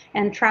impact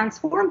and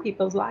transform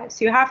people's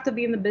lives. You have to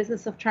be in the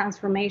business of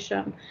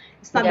transformation.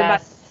 It's not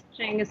about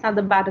teaching, it's not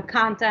about the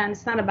content,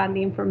 it's not about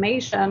the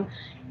information.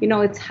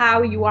 It's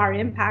how you are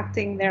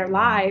impacting their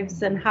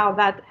lives and how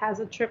that has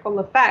a trickle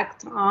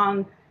effect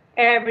on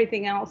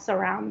everything else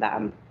around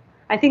them.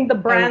 I think the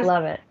brands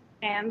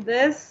and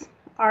this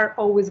are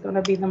always going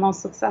to be the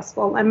most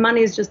successful, and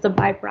money is just a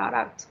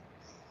byproduct.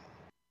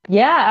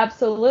 Yeah,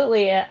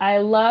 absolutely. I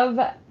love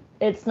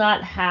it's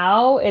not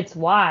how, it's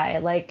why.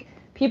 Like,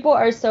 people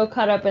are so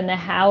caught up in the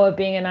how of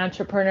being an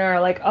entrepreneur,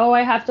 like, oh,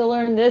 I have to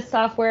learn this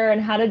software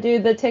and how to do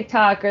the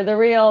TikTok or the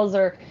Reels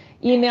or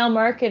email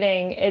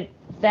marketing.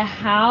 The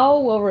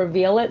how will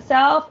reveal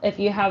itself if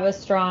you have a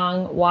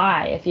strong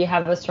why, if you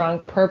have a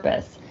strong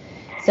purpose.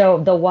 So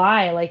the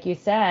why, like you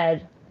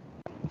said,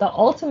 the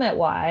ultimate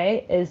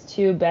why is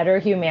to better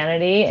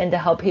humanity and to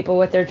help people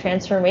with their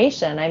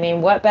transformation. I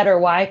mean, what better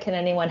why can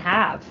anyone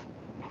have?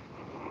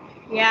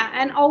 Yeah,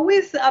 and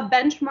always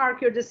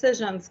benchmark your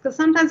decisions, because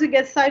sometimes you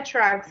get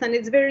sidetracked and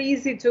it's very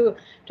easy to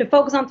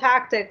focus on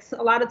tactics.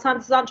 A lot of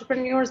times as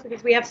entrepreneurs,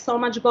 because we have so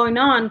much going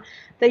on,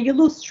 that you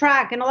lose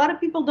track. And a lot of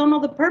people don't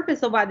know the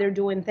purpose of why they're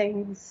doing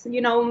things.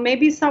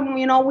 Maybe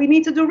we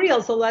need to do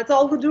Reels, so let's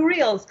all go do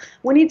Reels.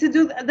 We need to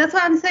do, that's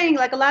what I'm saying.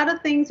 Like, a lot of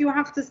things you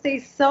have to stay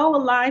so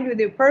aligned with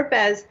your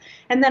purpose,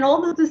 and then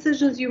all the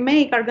decisions you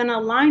make are going to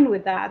align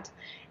with that.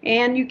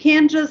 And you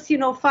can't just,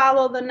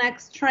 follow the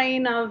next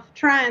trend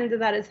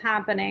that is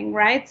happening,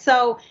 right?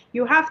 So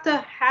you have to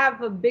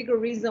have a bigger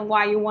reason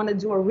why you want to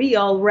do a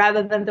reel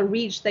rather than the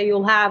reach that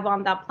you'll have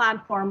on that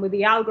platform with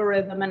the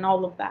algorithm and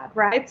all of that,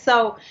 right?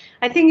 So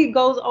I think it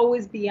goes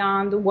always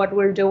beyond what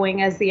we're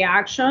doing as the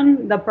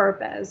action, the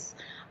purpose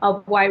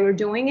of why we're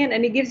doing it.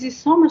 And it gives you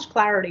so much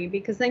clarity,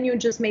 because then you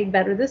just make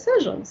better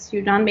decisions.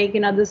 You're not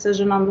making a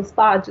decision on the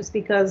spot just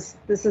because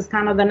this is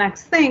kind of the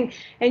next thing,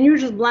 and you're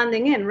just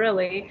blending in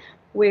really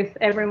with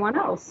everyone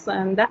else,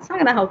 and that's not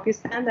going to help you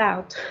stand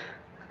out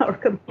or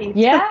compete.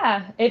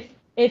 Yeah,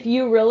 if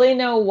you really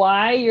know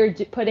why you're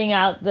putting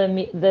out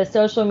the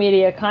social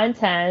media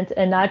content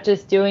and not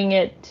just doing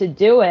it to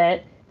do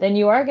it, then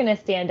you are going to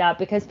stand out,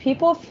 because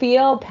people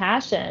feel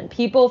passion.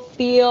 People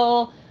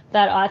feel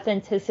that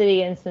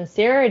authenticity and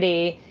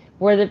sincerity,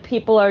 where the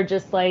people are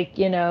just like,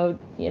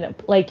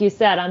 like you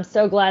said, I'm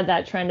so glad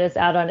that trend is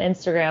out on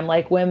Instagram,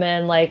 like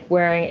women like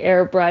wearing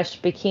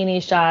airbrushed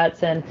bikini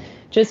shots and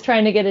just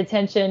trying to get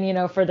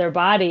attention, for their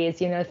bodies.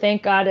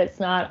 Thank God it's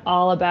not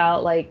all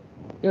about like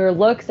your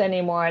looks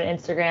anymore on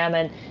Instagram.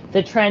 And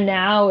the trend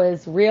now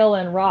is real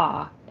and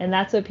raw. And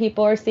that's what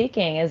people are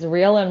seeking, is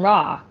real and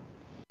raw.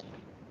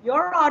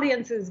 Your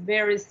audience is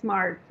very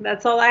smart.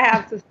 That's all I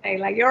have to say.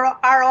 Like,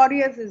 our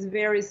audience is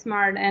very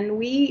smart, and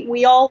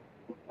we all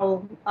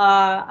know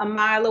a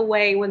mile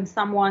away when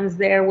someone's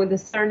there with a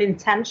certain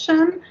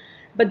intention,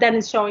 but then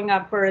it's showing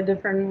up for a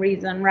different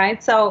reason,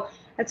 right? So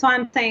That's why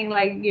I'm saying,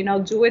 like,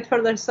 do it for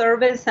the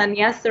service. And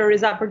yes, there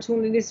is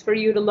opportunities for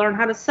you to learn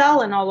how to sell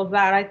and all of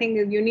that. I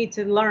think you need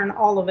to learn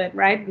all of it,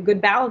 right? A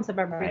good balance of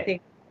everything.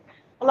 Right.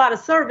 A lot of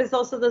service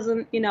also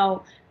doesn't,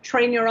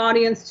 train your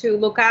audience to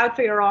look out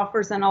for your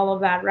offers and all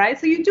of that, right?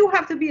 So you do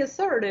have to be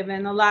assertive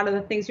in a lot of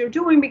the things you're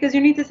doing, because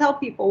you need to tell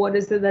people what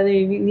is it that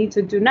they need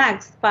to do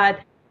next. But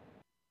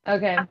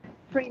okay, not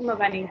dream of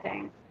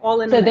anything.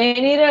 All in. So they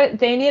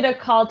need a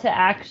call to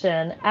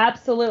action.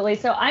 Absolutely.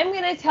 So I'm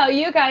going to tell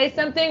you guys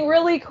something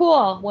really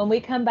cool. When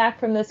we come back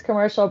from this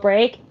commercial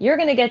break, you're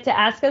going to get to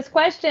ask us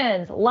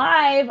questions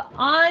live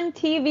on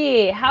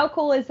TV. How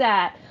cool is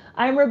that?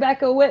 I'm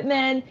Rebecca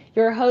Whitman,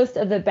 your host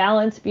of the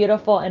Balanced,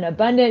 Beautiful, and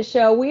Abundant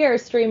show. We are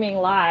streaming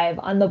live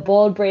on the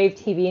Bold, Brave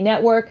TV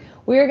network.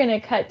 We're going to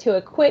cut to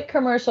a quick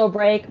commercial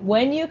break.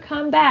 When you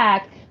come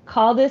back,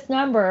 call this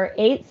number,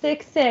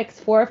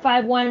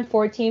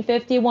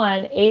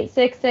 866-451-1451,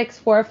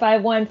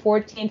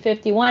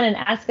 866-451-1451, and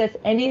ask us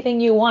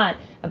anything you want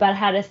about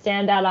how to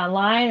stand out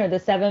online or the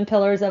 7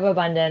 pillars of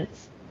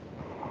abundance.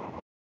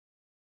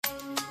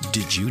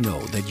 Did you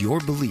know that your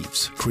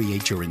beliefs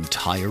create your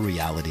entire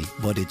reality,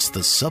 but it's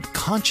the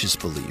subconscious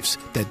beliefs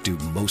that do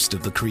most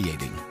of the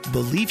creating?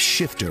 Belief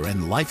shifter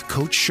and life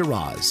coach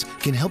Shiraz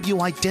can help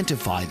you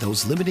identify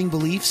those limiting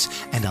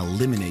beliefs and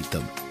eliminate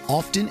them,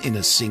 often in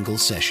a single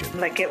session.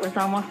 Like, it was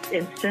almost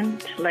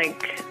instant.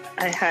 Like,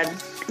 I had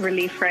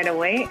relief right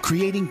away.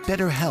 Creating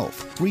better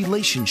health,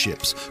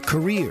 relationships,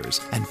 careers,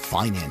 and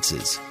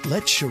finances.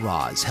 Let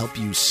Shiraz help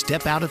you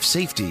step out of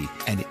safety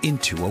and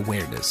into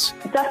awareness.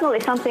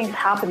 Definitely something's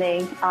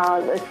happening.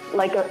 It's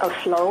like a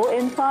flow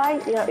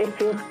inside. It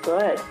feels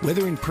good.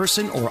 Whether in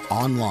person or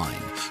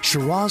online,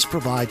 Shiraz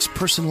provides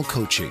personal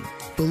coaching,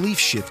 belief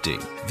shifting.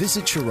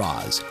 Visit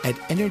Shiraz at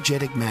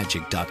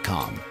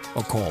energeticmagic.com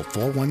or call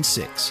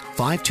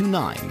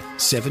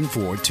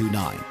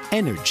 416-529-7429.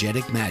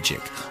 Energetic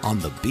Magic on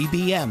the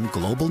BBM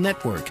Global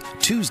Network,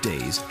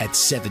 Tuesdays at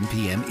 7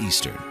 p.m.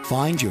 Eastern.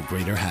 Find your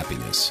greater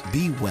happiness.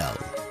 Be well.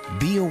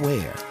 Be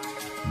aware.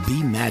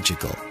 Be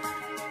magical.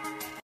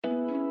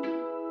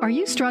 Are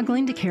you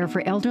struggling to care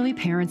for elderly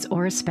parents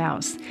or a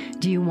spouse?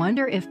 Do you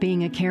wonder if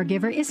being a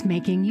caregiver is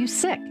making you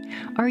sick?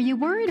 Are you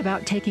worried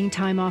about taking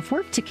time off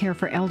work to care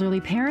for elderly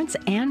parents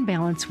and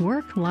balance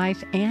work,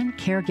 life, and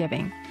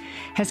caregiving?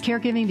 Has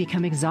caregiving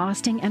become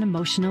exhausting and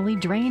emotionally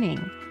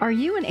draining? Are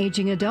you an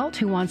aging adult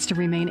who wants to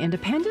remain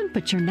independent,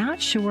 but you're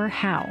not sure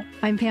how?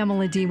 I'm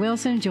Pamela D.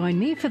 Wilson. Join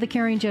me for the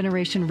Caring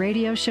Generation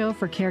radio show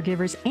for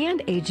caregivers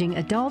and aging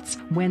adults,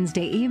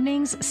 Wednesday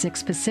evenings,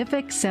 6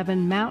 Pacific,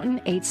 7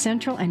 Mountain, 8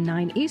 Central, and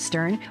 9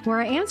 Eastern, where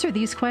I answer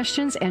these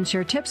questions and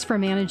share tips for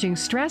managing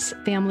stress,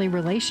 family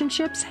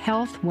relationships,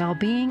 health,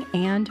 well-being,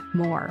 and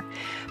more.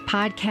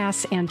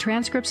 Podcasts and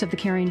transcripts of the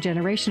Caring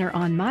Generation are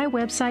on my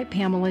website,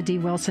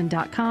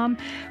 PamelaDWilson.com,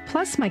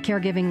 plus my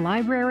caregiving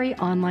library,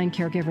 online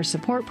caregiver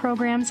support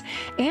programs,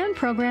 and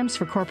programs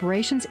for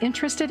corporations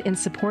interested in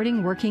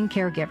supporting working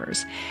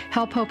caregivers.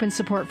 Help, hope, and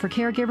support for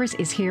caregivers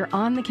is here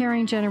on the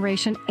Caring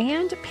Generation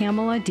and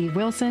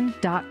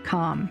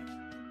PamelaDWilson.com.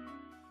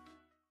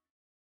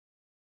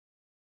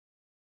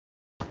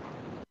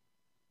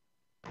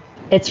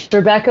 It's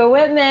Rebecca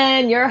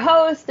Whitman, your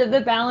host of the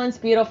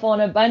Balanced, Beautiful,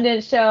 and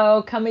Abundant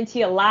show, coming to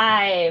you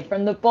live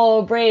from the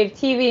Bold, Brave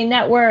TV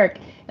network.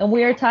 And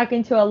we are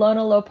talking to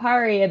Elona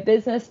Lopari, a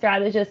business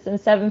strategist and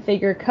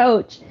 7-figure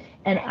coach.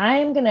 And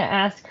I'm going to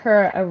ask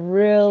her a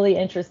really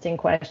interesting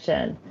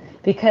question,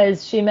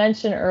 because you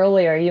mentioned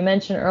earlier,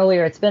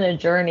 it's been a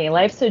journey.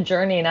 Life's a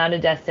journey, not a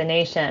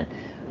destination.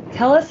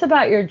 Tell us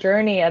about your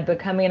journey of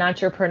becoming an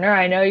entrepreneur.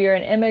 I know you're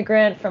an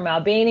immigrant from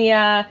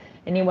Albania,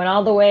 and you went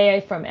all the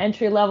way from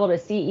entry level to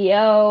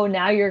CEO.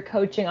 Now you're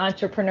coaching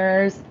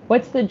entrepreneurs.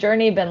 What's the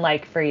journey been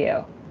like for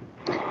you?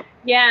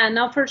 Yeah,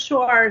 no, for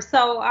sure.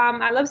 So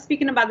I love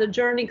speaking about the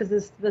journey, because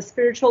it's the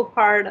spiritual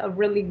part of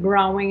really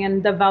growing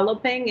and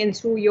developing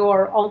into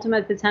your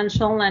ultimate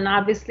potential. And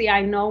obviously,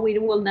 I know we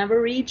will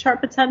never reach our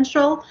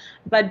potential,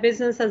 but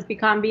business has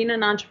become, being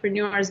an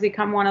entrepreneur has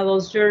become one of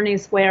those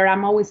journeys where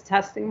I'm always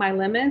testing my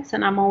limits,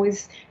 and I'm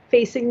always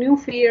facing new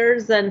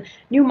fears and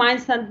new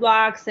mindset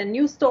blocks and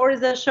new stories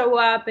that show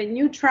up and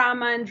new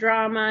trauma and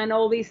drama and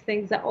all these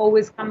things that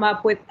always come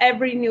up with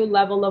every new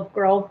level of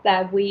growth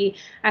that we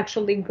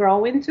actually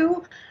grow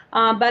into.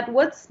 But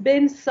what's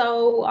been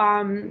so,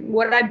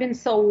 what I've been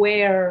so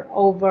aware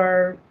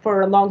over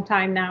for a long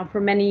time now, for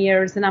many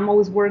years, and I'm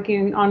always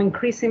working on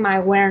increasing my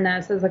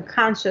awareness as a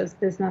conscious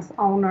business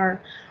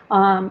owner,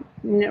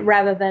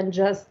 rather than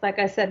just, like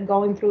I said,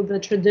 going through the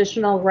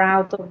traditional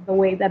route of the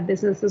way that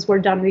businesses were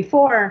done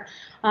before.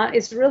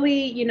 It's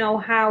really,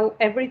 how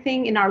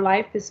everything in our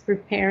life is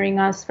preparing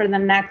us for the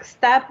next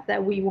step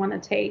that we want to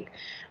take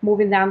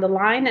moving down the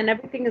line. And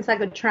everything is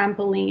like a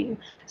trampoline.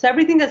 So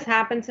everything that's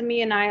happened to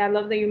me, and I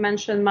love that you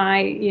mentioned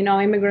my,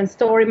 immigrant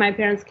story. My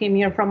parents came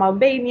here from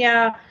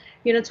Albania,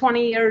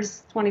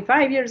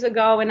 25 years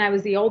ago, and I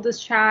was the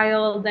oldest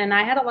child, and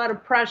I had a lot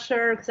of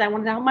pressure because I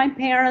wanted to help my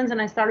parents,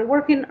 and I started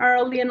working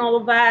early and all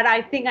of that.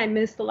 I think I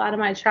missed a lot of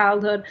my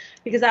childhood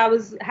because I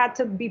had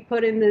to be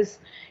put in this,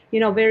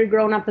 very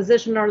grown-up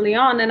position early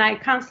on, and I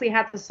constantly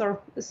had to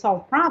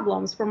solve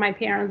problems for my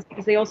parents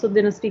because they also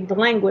didn't speak the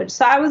language.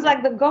 So I was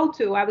like the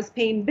go-to. I was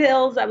paying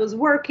bills, I was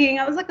working,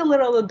 I was like a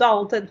little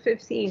adult at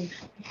 15.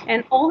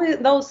 And all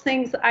those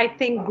things, I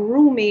think,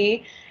 grew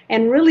me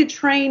and really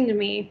trained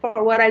me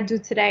for what I do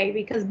today,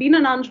 because being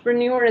an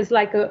entrepreneur is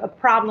like a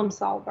problem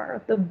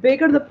solver. The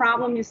bigger the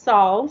problem you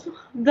solve,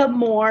 the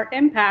more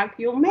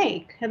impact you'll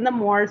make and the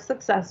more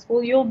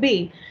successful you'll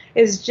be.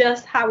 It's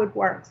just how it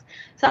works.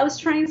 So I was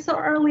trained so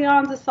early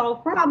on to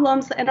solve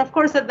problems. And of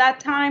course, at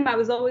that time, I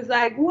was always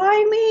like, why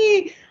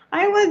me?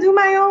 I want to do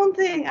my own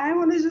thing. I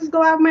want to just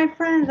go out with my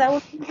friends. I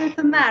want to do this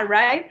and that,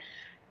 right?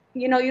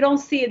 You don't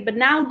see it, but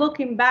now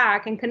looking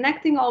back and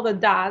connecting all the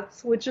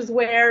dots, which is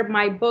where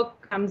my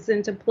book comes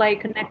into play,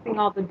 connecting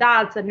all the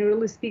dots, and it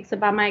really speaks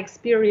about my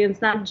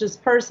experience, not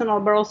just personal,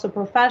 but also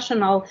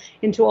professional,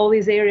 into all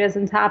these areas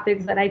and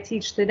topics that I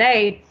teach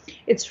today.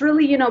 It's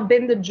really,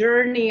 been the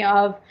journey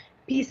of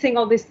piecing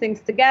all these things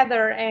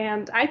together.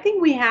 And I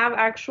think we have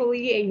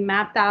actually a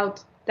mapped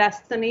out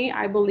destiny.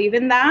 I believe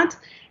in that.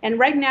 And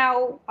right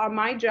now,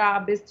 my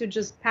job is to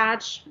just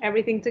patch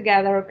everything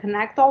together,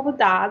 connect all the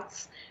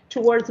dots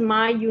towards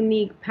my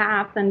unique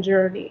path and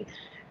journey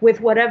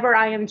with whatever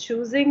I am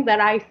choosing that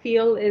I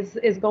feel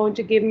is going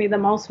to give me the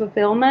most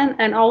fulfillment,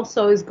 and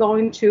also is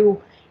going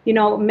to,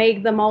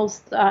 make the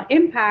most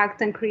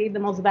impact and create the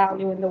most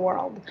value in the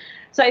world.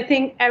 So I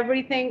think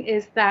everything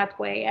is that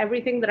way.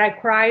 Everything that I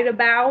cried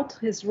about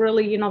is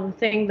really, the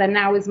thing that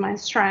now is my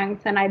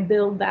strength, and I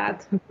build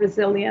that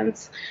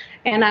resilience,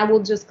 and I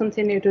will just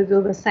continue to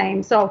do the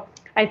same. So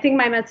I think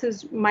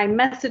my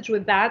message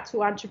with that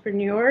to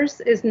entrepreneurs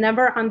is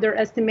never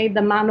underestimate the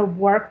amount of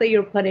work that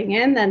you're putting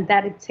in and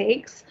that it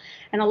takes.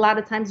 And a lot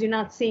of times you're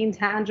not seeing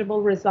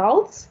tangible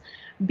results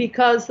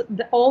because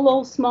all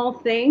those small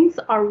things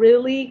are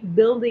really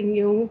building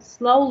you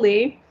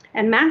slowly.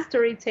 And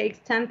mastery takes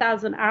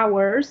 10,000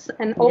 hours,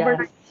 and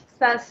overnight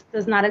success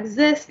does not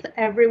exist.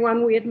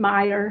 Everyone we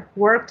admire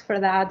worked for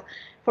that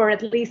for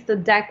at least a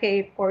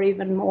decade or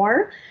even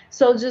more.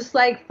 So just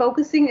like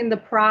focusing in the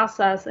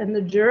process and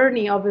the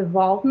journey of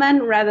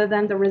evolvement rather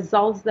than the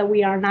results that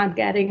we are not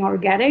getting or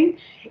getting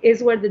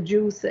is where the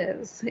juice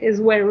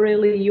is where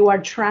really you are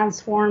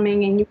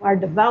transforming and you are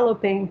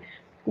developing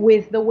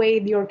with the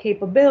way your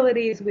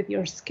capabilities, with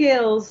your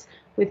skills,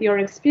 with your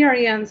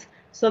experience,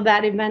 so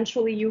that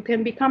eventually you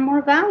can become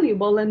more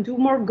valuable and do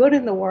more good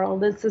in the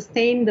world and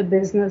sustain the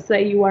business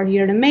that you are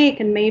here to make,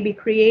 and maybe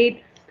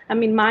create.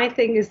 My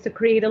thing is to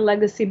create a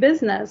legacy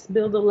business,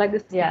 build a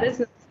legacy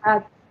business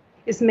that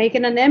is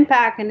making an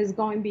impact and is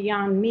going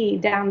beyond me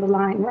down the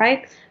line,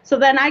 right? So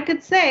then I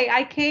could say,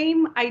 I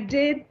came, I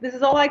did, this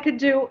is all I could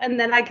do, and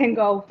then I can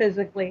go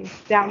physically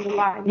down the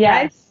line,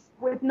 right?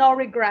 With no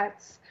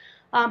regrets.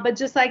 But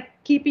just like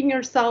keeping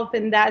yourself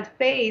in that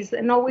phase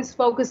and always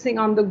focusing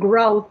on the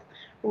growth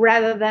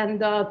rather than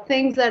the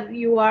things that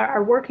you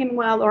are working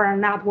well or are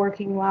not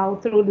working well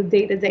through the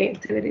day-to-day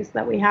activities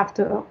that we have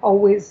to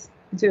always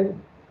do.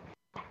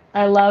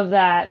 I love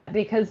that,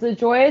 because the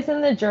joy is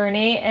in the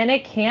journey, and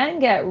it can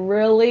get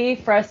really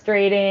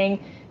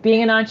frustrating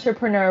being an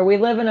entrepreneur. We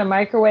live in a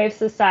microwave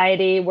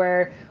society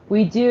where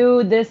we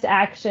do this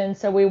action,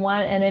 so we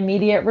want an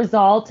immediate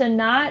result, and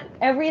not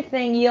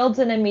everything yields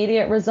an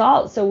immediate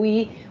result. So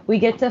we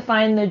get to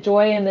find the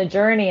joy in the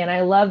journey. And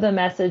I love the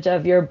message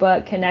of your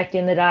book,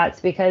 Connecting the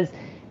Dots, because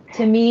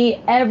to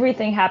me,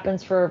 everything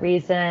happens for a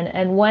reason,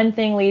 and one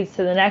thing leads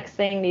to the next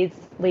thing,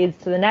 leads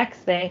to the next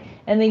thing,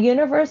 and the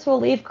universe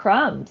will leave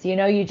crumbs.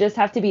 You just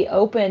have to be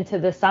open to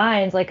the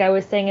signs. Like I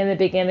was saying in the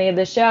beginning of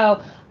the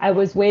show, I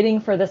was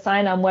waiting for the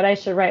sign on what I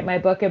should write my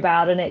book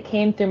about, and it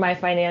came through my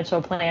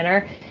financial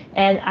planner.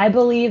 And I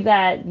believe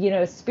that,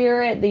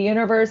 spirit, the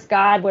universe,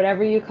 God,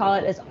 whatever you call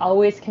it, is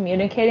always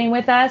communicating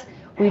with us.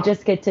 We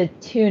just get to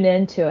tune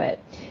into it.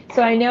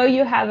 So I know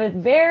you have a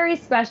very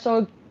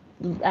special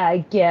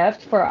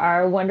gift for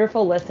our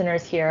wonderful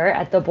listeners here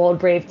at the Bold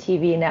Brave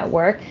TV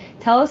network.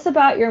 Tell us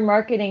about your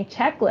marketing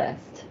checklist.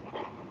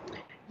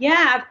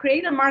 Yeah, I've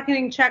created a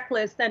marketing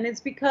checklist, and it's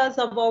because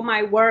of all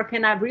my work,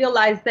 and I've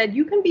realized that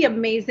you can be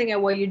amazing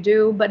at what you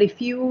do, but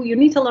if you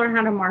need to learn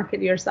how to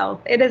market yourself.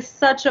 It is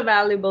such a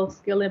valuable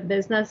skill in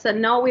business.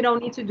 And no, we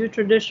don't need to do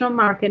traditional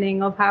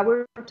marketing of how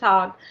we're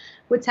taught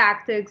with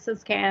tactics and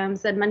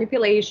scams and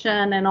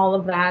manipulation and all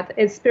of that.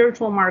 It's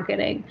spiritual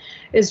marketing.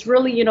 It's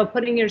really,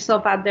 putting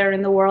yourself out there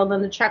in the world.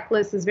 And the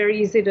checklist is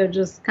very easy to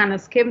just kind of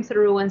skim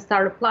through and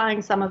start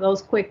applying some of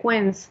those quick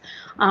wins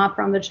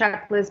from the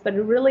checklist. But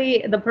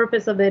really, the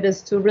purpose of it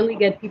is to really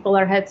get people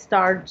a head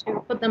start, to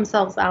put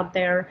themselves out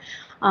there,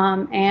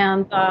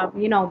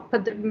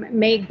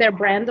 make their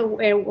brand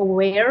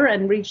aware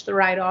and reach the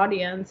right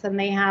audience. And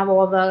they have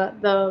all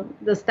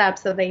the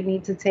steps that they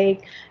need to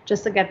take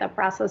just to get that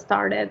process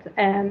started.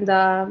 And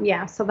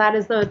so that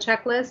is the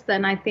checklist.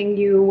 And I think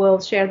you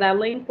will share that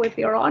link with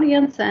your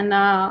audience. And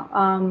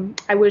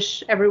I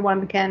wish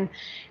everyone can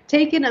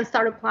take it and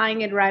start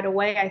applying it right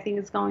away. I think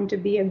it's going to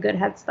be a good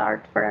head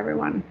start for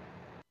everyone.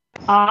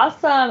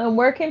 Awesome. And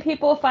where can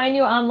people find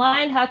you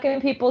online? How can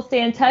people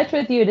stay in touch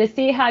with you to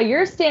see how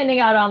you're standing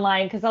out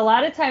online? Because a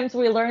lot of times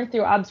we learn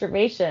through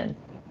observation.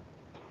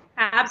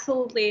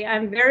 Absolutely.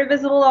 I'm very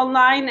visible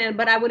online,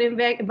 but I would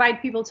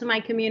invite people to my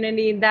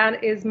community.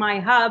 That is my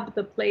hub,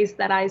 the place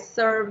that I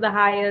serve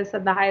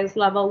at the highest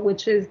level,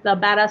 which is the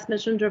Badass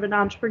Mission Driven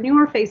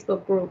Entrepreneur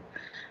Facebook group.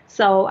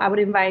 So I would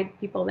invite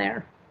people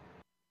there.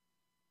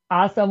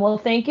 Awesome. Well,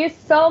 thank you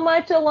so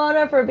much,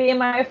 Elona, for being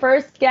my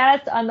first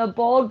guest on the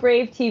Bold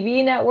Brave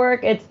TV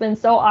network. It's been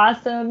so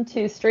awesome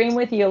to stream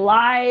with you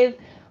live.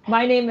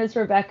 My name is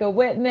Rebecca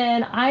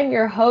Whitman. I'm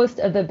your host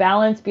of the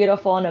Balanced,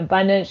 Beautiful, and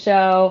Abundant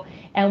show.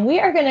 And we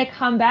are going to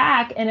come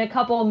back in a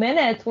couple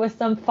minutes with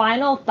some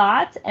final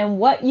thoughts and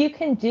what you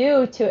can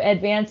do to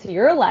advance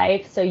your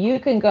life so you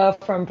can go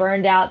from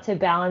burned out to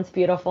balanced,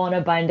 beautiful, and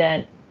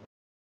abundant.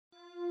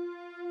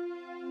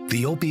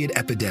 The opiate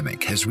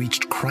epidemic has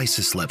reached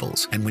crisis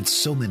levels, and with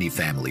so many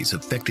families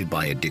affected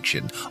by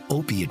addiction,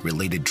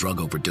 opiate-related drug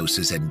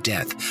overdoses, and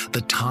death, the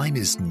time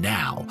is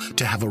now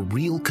to have a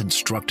real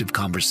constructive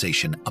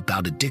conversation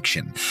about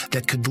addiction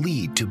that could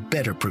lead to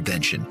better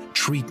prevention,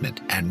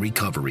 treatment, and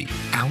recovery.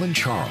 Alan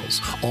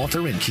Charles,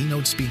 author and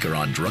keynote speaker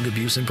on drug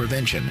abuse and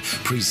prevention,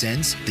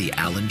 presents The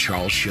Alan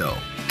Charles Show.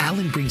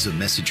 Alan brings a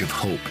message of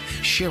hope,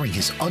 sharing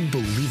his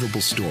unbelievable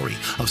story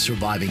of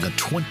surviving a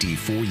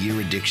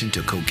 24-year addiction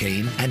to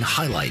cocaine and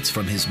highlights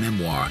from his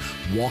memoir,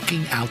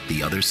 Walking Out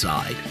the Other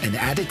Side, an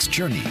addict's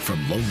journey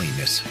from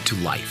loneliness to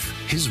life.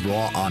 His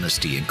raw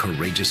honesty and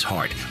courageous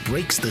heart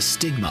breaks the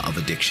stigma of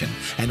addiction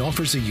and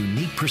offers a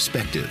unique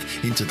perspective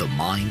into the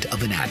mind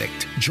of an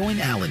addict. Join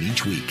Alan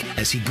each week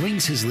as he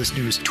brings his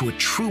listeners to a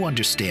true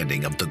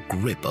understanding of the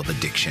grip of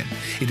addiction.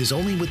 It is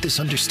only with this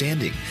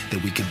understanding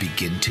that we can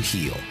begin to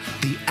heal.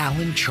 The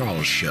Alan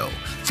Charles Show,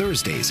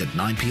 Thursdays at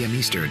 9 p.m.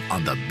 Eastern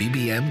on the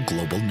BBM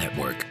Global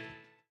Network.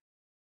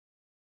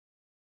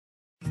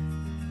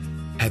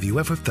 Have you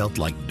ever felt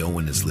like no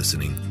one is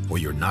listening, or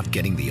you're not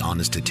getting the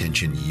honest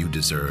attention you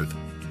deserve?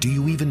 Do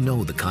you even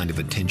know the kind of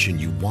attention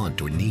you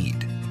want or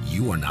need?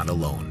 You are not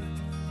alone.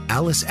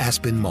 Alice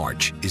Aspen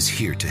March is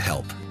here to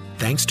help.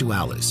 Thanks to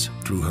Alice,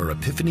 through her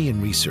epiphany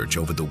and research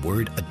over the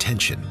word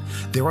attention,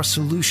 there are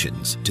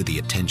solutions to the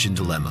attention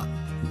dilemma.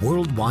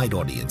 Worldwide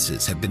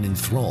audiences have been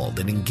enthralled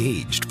and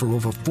engaged for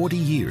over 40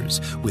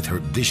 years with her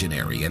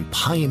visionary and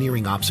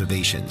pioneering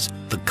observations.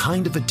 The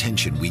kind of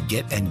attention we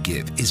get and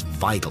give is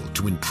vital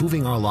to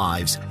improving our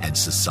lives and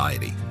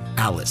society.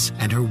 Alice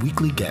and her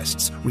weekly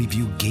guests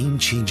review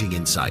game-changing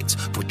insights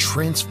for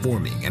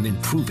transforming and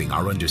improving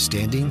our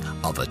understanding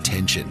of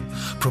attention,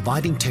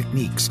 providing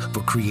techniques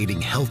for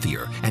creating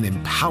healthier and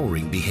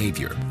empowering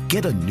behavior.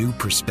 Get a new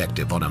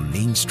perspective on a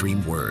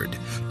mainstream word.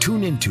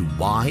 Tune into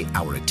Why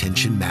Our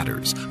Attention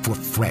Matters for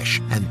fresh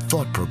and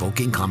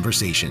thought-provoking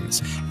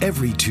conversations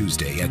every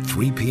Tuesday at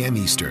 3 p.m.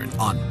 Eastern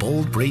on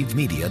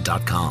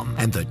boldbravemedia.com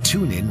and the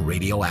TuneIn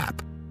Radio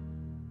app.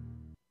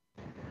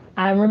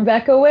 I'm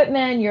Rebecca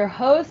Whitman, your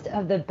host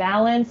of the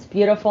Balanced,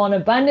 Beautiful, and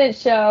Abundant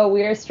show.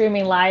 We are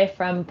streaming live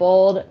from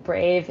Bold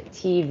Brave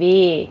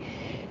TV.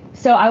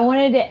 So I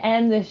wanted to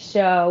end the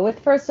show with,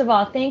 first of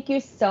all, thank you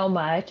so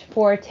much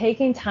for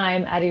taking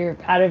time out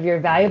of your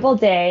valuable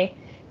day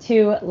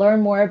to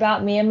learn more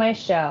about me and my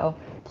show.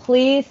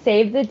 Please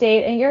save the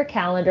date in your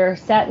calendar,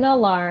 set an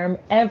alarm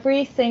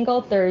every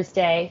single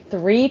Thursday,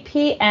 3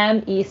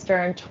 p.m.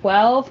 Eastern,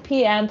 12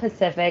 p.m.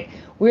 Pacific.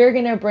 We're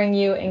going to bring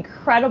you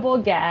incredible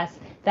guests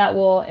that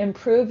will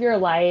improve your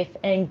life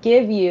and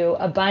give you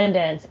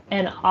abundance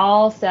in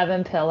all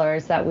 7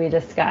 pillars that we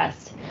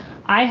discussed.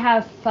 I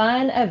have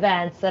fun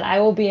events that I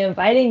will be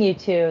inviting you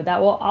to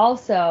that will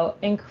also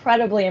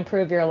incredibly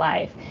improve your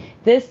life.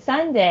 This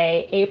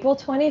Sunday, April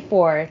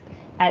 24th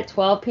at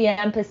 12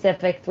 p.m.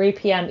 Pacific, 3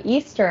 p.m.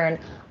 Eastern,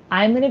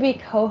 I'm going to be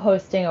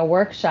co-hosting a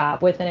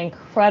workshop with an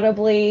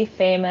incredibly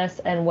famous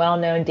and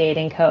well-known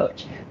dating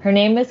coach. Her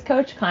name is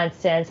Coach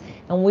Constance,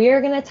 and we are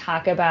going to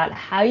talk about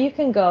how you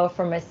can go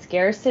from a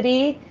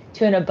scarcity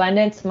to an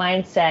abundance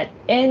mindset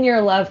in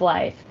your love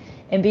life.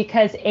 And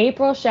because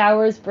April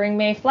showers bring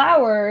May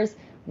flowers,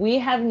 we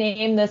have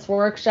named this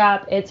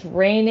workshop, It's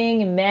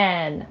Raining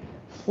Men.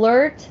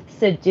 Flirt,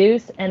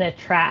 seduce, and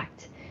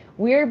attract.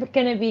 We're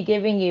going to be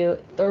giving you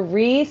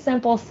 3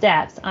 simple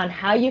steps on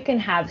how you can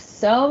have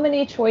so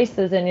many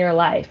choices in your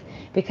life,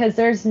 because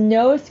there's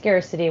no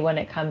scarcity when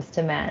it comes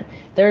to men.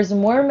 There's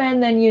more men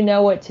than you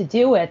know what to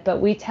do with,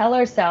 but we tell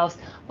ourselves,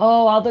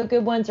 oh, all the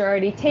good ones are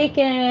already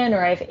taken,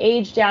 or I've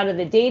aged out of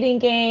the dating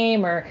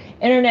game, or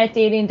internet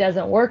dating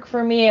doesn't work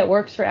for me. It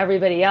works for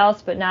everybody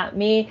else, but not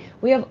me.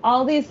 We have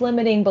all these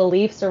limiting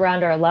beliefs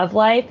around our love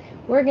life.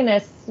 We're going to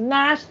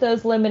smash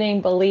those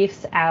limiting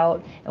beliefs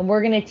out, and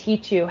we're going to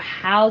teach you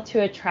how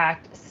to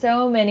attract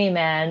so many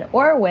men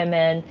or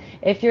women.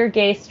 If you're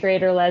gay,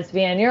 straight, or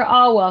lesbian, you're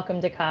all welcome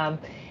to come.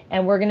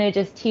 And we're going to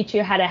just teach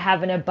you how to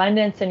have an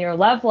abundance in your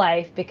love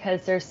life,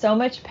 because there's so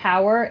much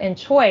power and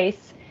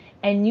choice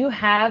and you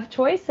have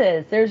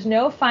choices. There's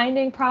no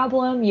finding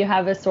problem, you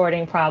have a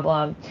sorting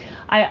problem.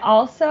 I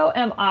also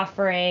am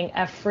offering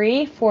a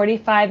free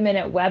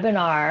 45-minute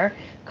webinar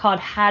called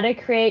How to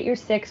Create Your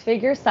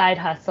Six-Figure Side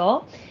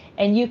Hustle,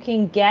 and you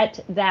can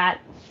get that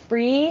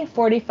free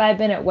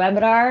 45-minute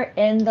webinar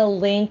in the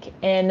link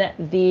in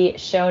the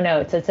show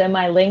notes. It's in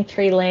my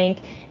Linktree link.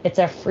 It's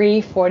a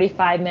free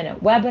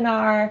 45-minute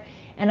webinar.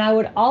 And I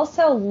would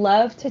also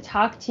love to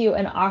talk to you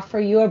and offer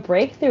you a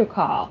breakthrough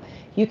call.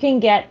 You can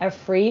get a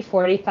free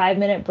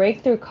 45-minute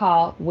breakthrough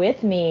call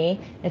with me.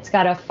 It's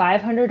got a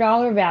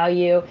 $500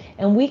 value,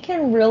 and we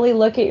can really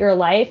look at your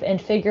life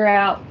and figure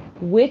out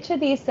which of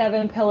these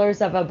 7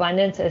 pillars of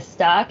abundance is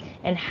stuck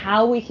and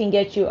how we can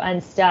get you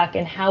unstuck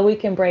and how we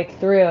can break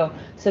through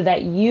so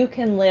that you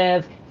can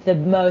live the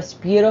most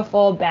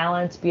beautiful,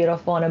 balanced,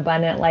 beautiful, and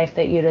abundant life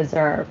that you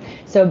deserve.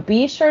 So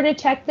be sure to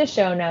check the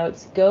show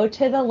notes, go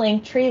to the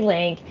Linktree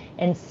link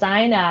and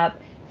sign up.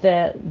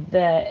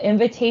 The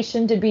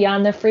invitation to be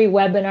on the free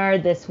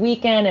webinar this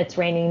weekend, It's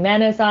Raining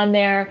Men, is on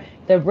there.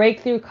 The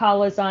breakthrough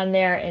call is on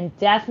there, and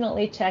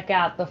definitely check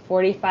out the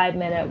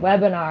 45-minute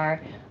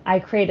webinar. I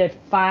created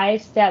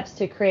 5 steps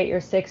to create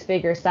your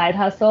 6-figure side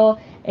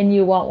hustle, and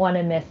you won't want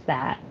to miss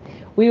that.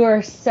 We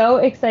were so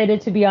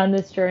excited to be on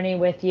this journey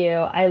with you.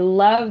 I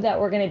love that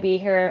we're going to be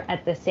here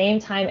at the same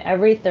time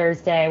every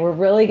Thursday. We're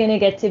really going to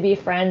get to be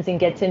friends and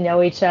get to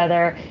know each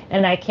other,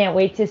 and I can't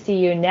wait to see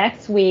you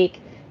next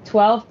week,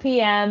 12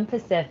 p.m.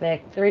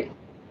 Pacific, 3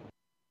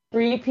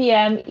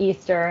 p.m.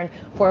 Eastern,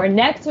 for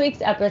next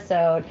week's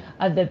episode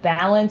of the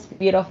Balanced,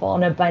 Beautiful,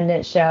 and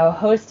Abundant Show,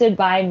 hosted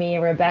by me,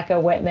 Rebecca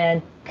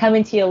Whitman,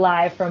 coming to you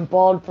live from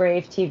Bold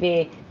Brave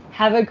TV.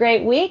 Have a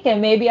great week,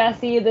 and maybe I'll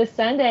see you this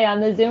Sunday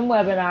on the Zoom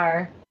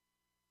webinar.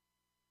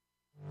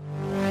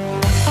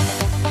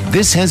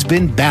 This has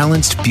been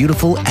Balanced,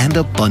 Beautiful, and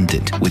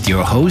Abundant with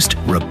your host,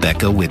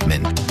 Rebecca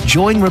Whitman.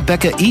 Join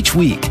Rebecca each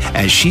week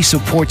as she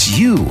supports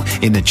you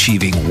in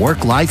achieving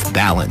work-life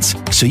balance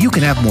so you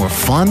can have more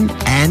fun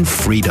and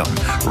freedom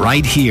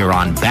right here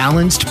on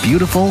Balanced,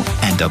 Beautiful,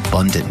 and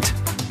Abundant.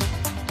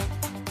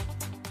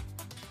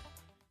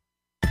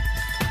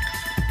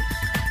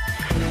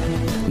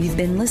 You've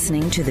been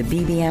listening to the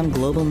BBM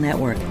Global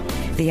Network.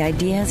 The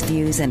ideas,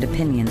 views, and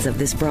opinions of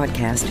this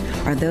broadcast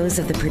are those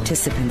of the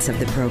participants of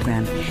the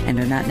program and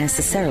are not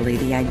necessarily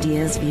the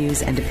ideas,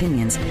 views, and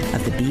opinions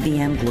of the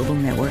BBM Global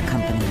Network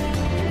Company.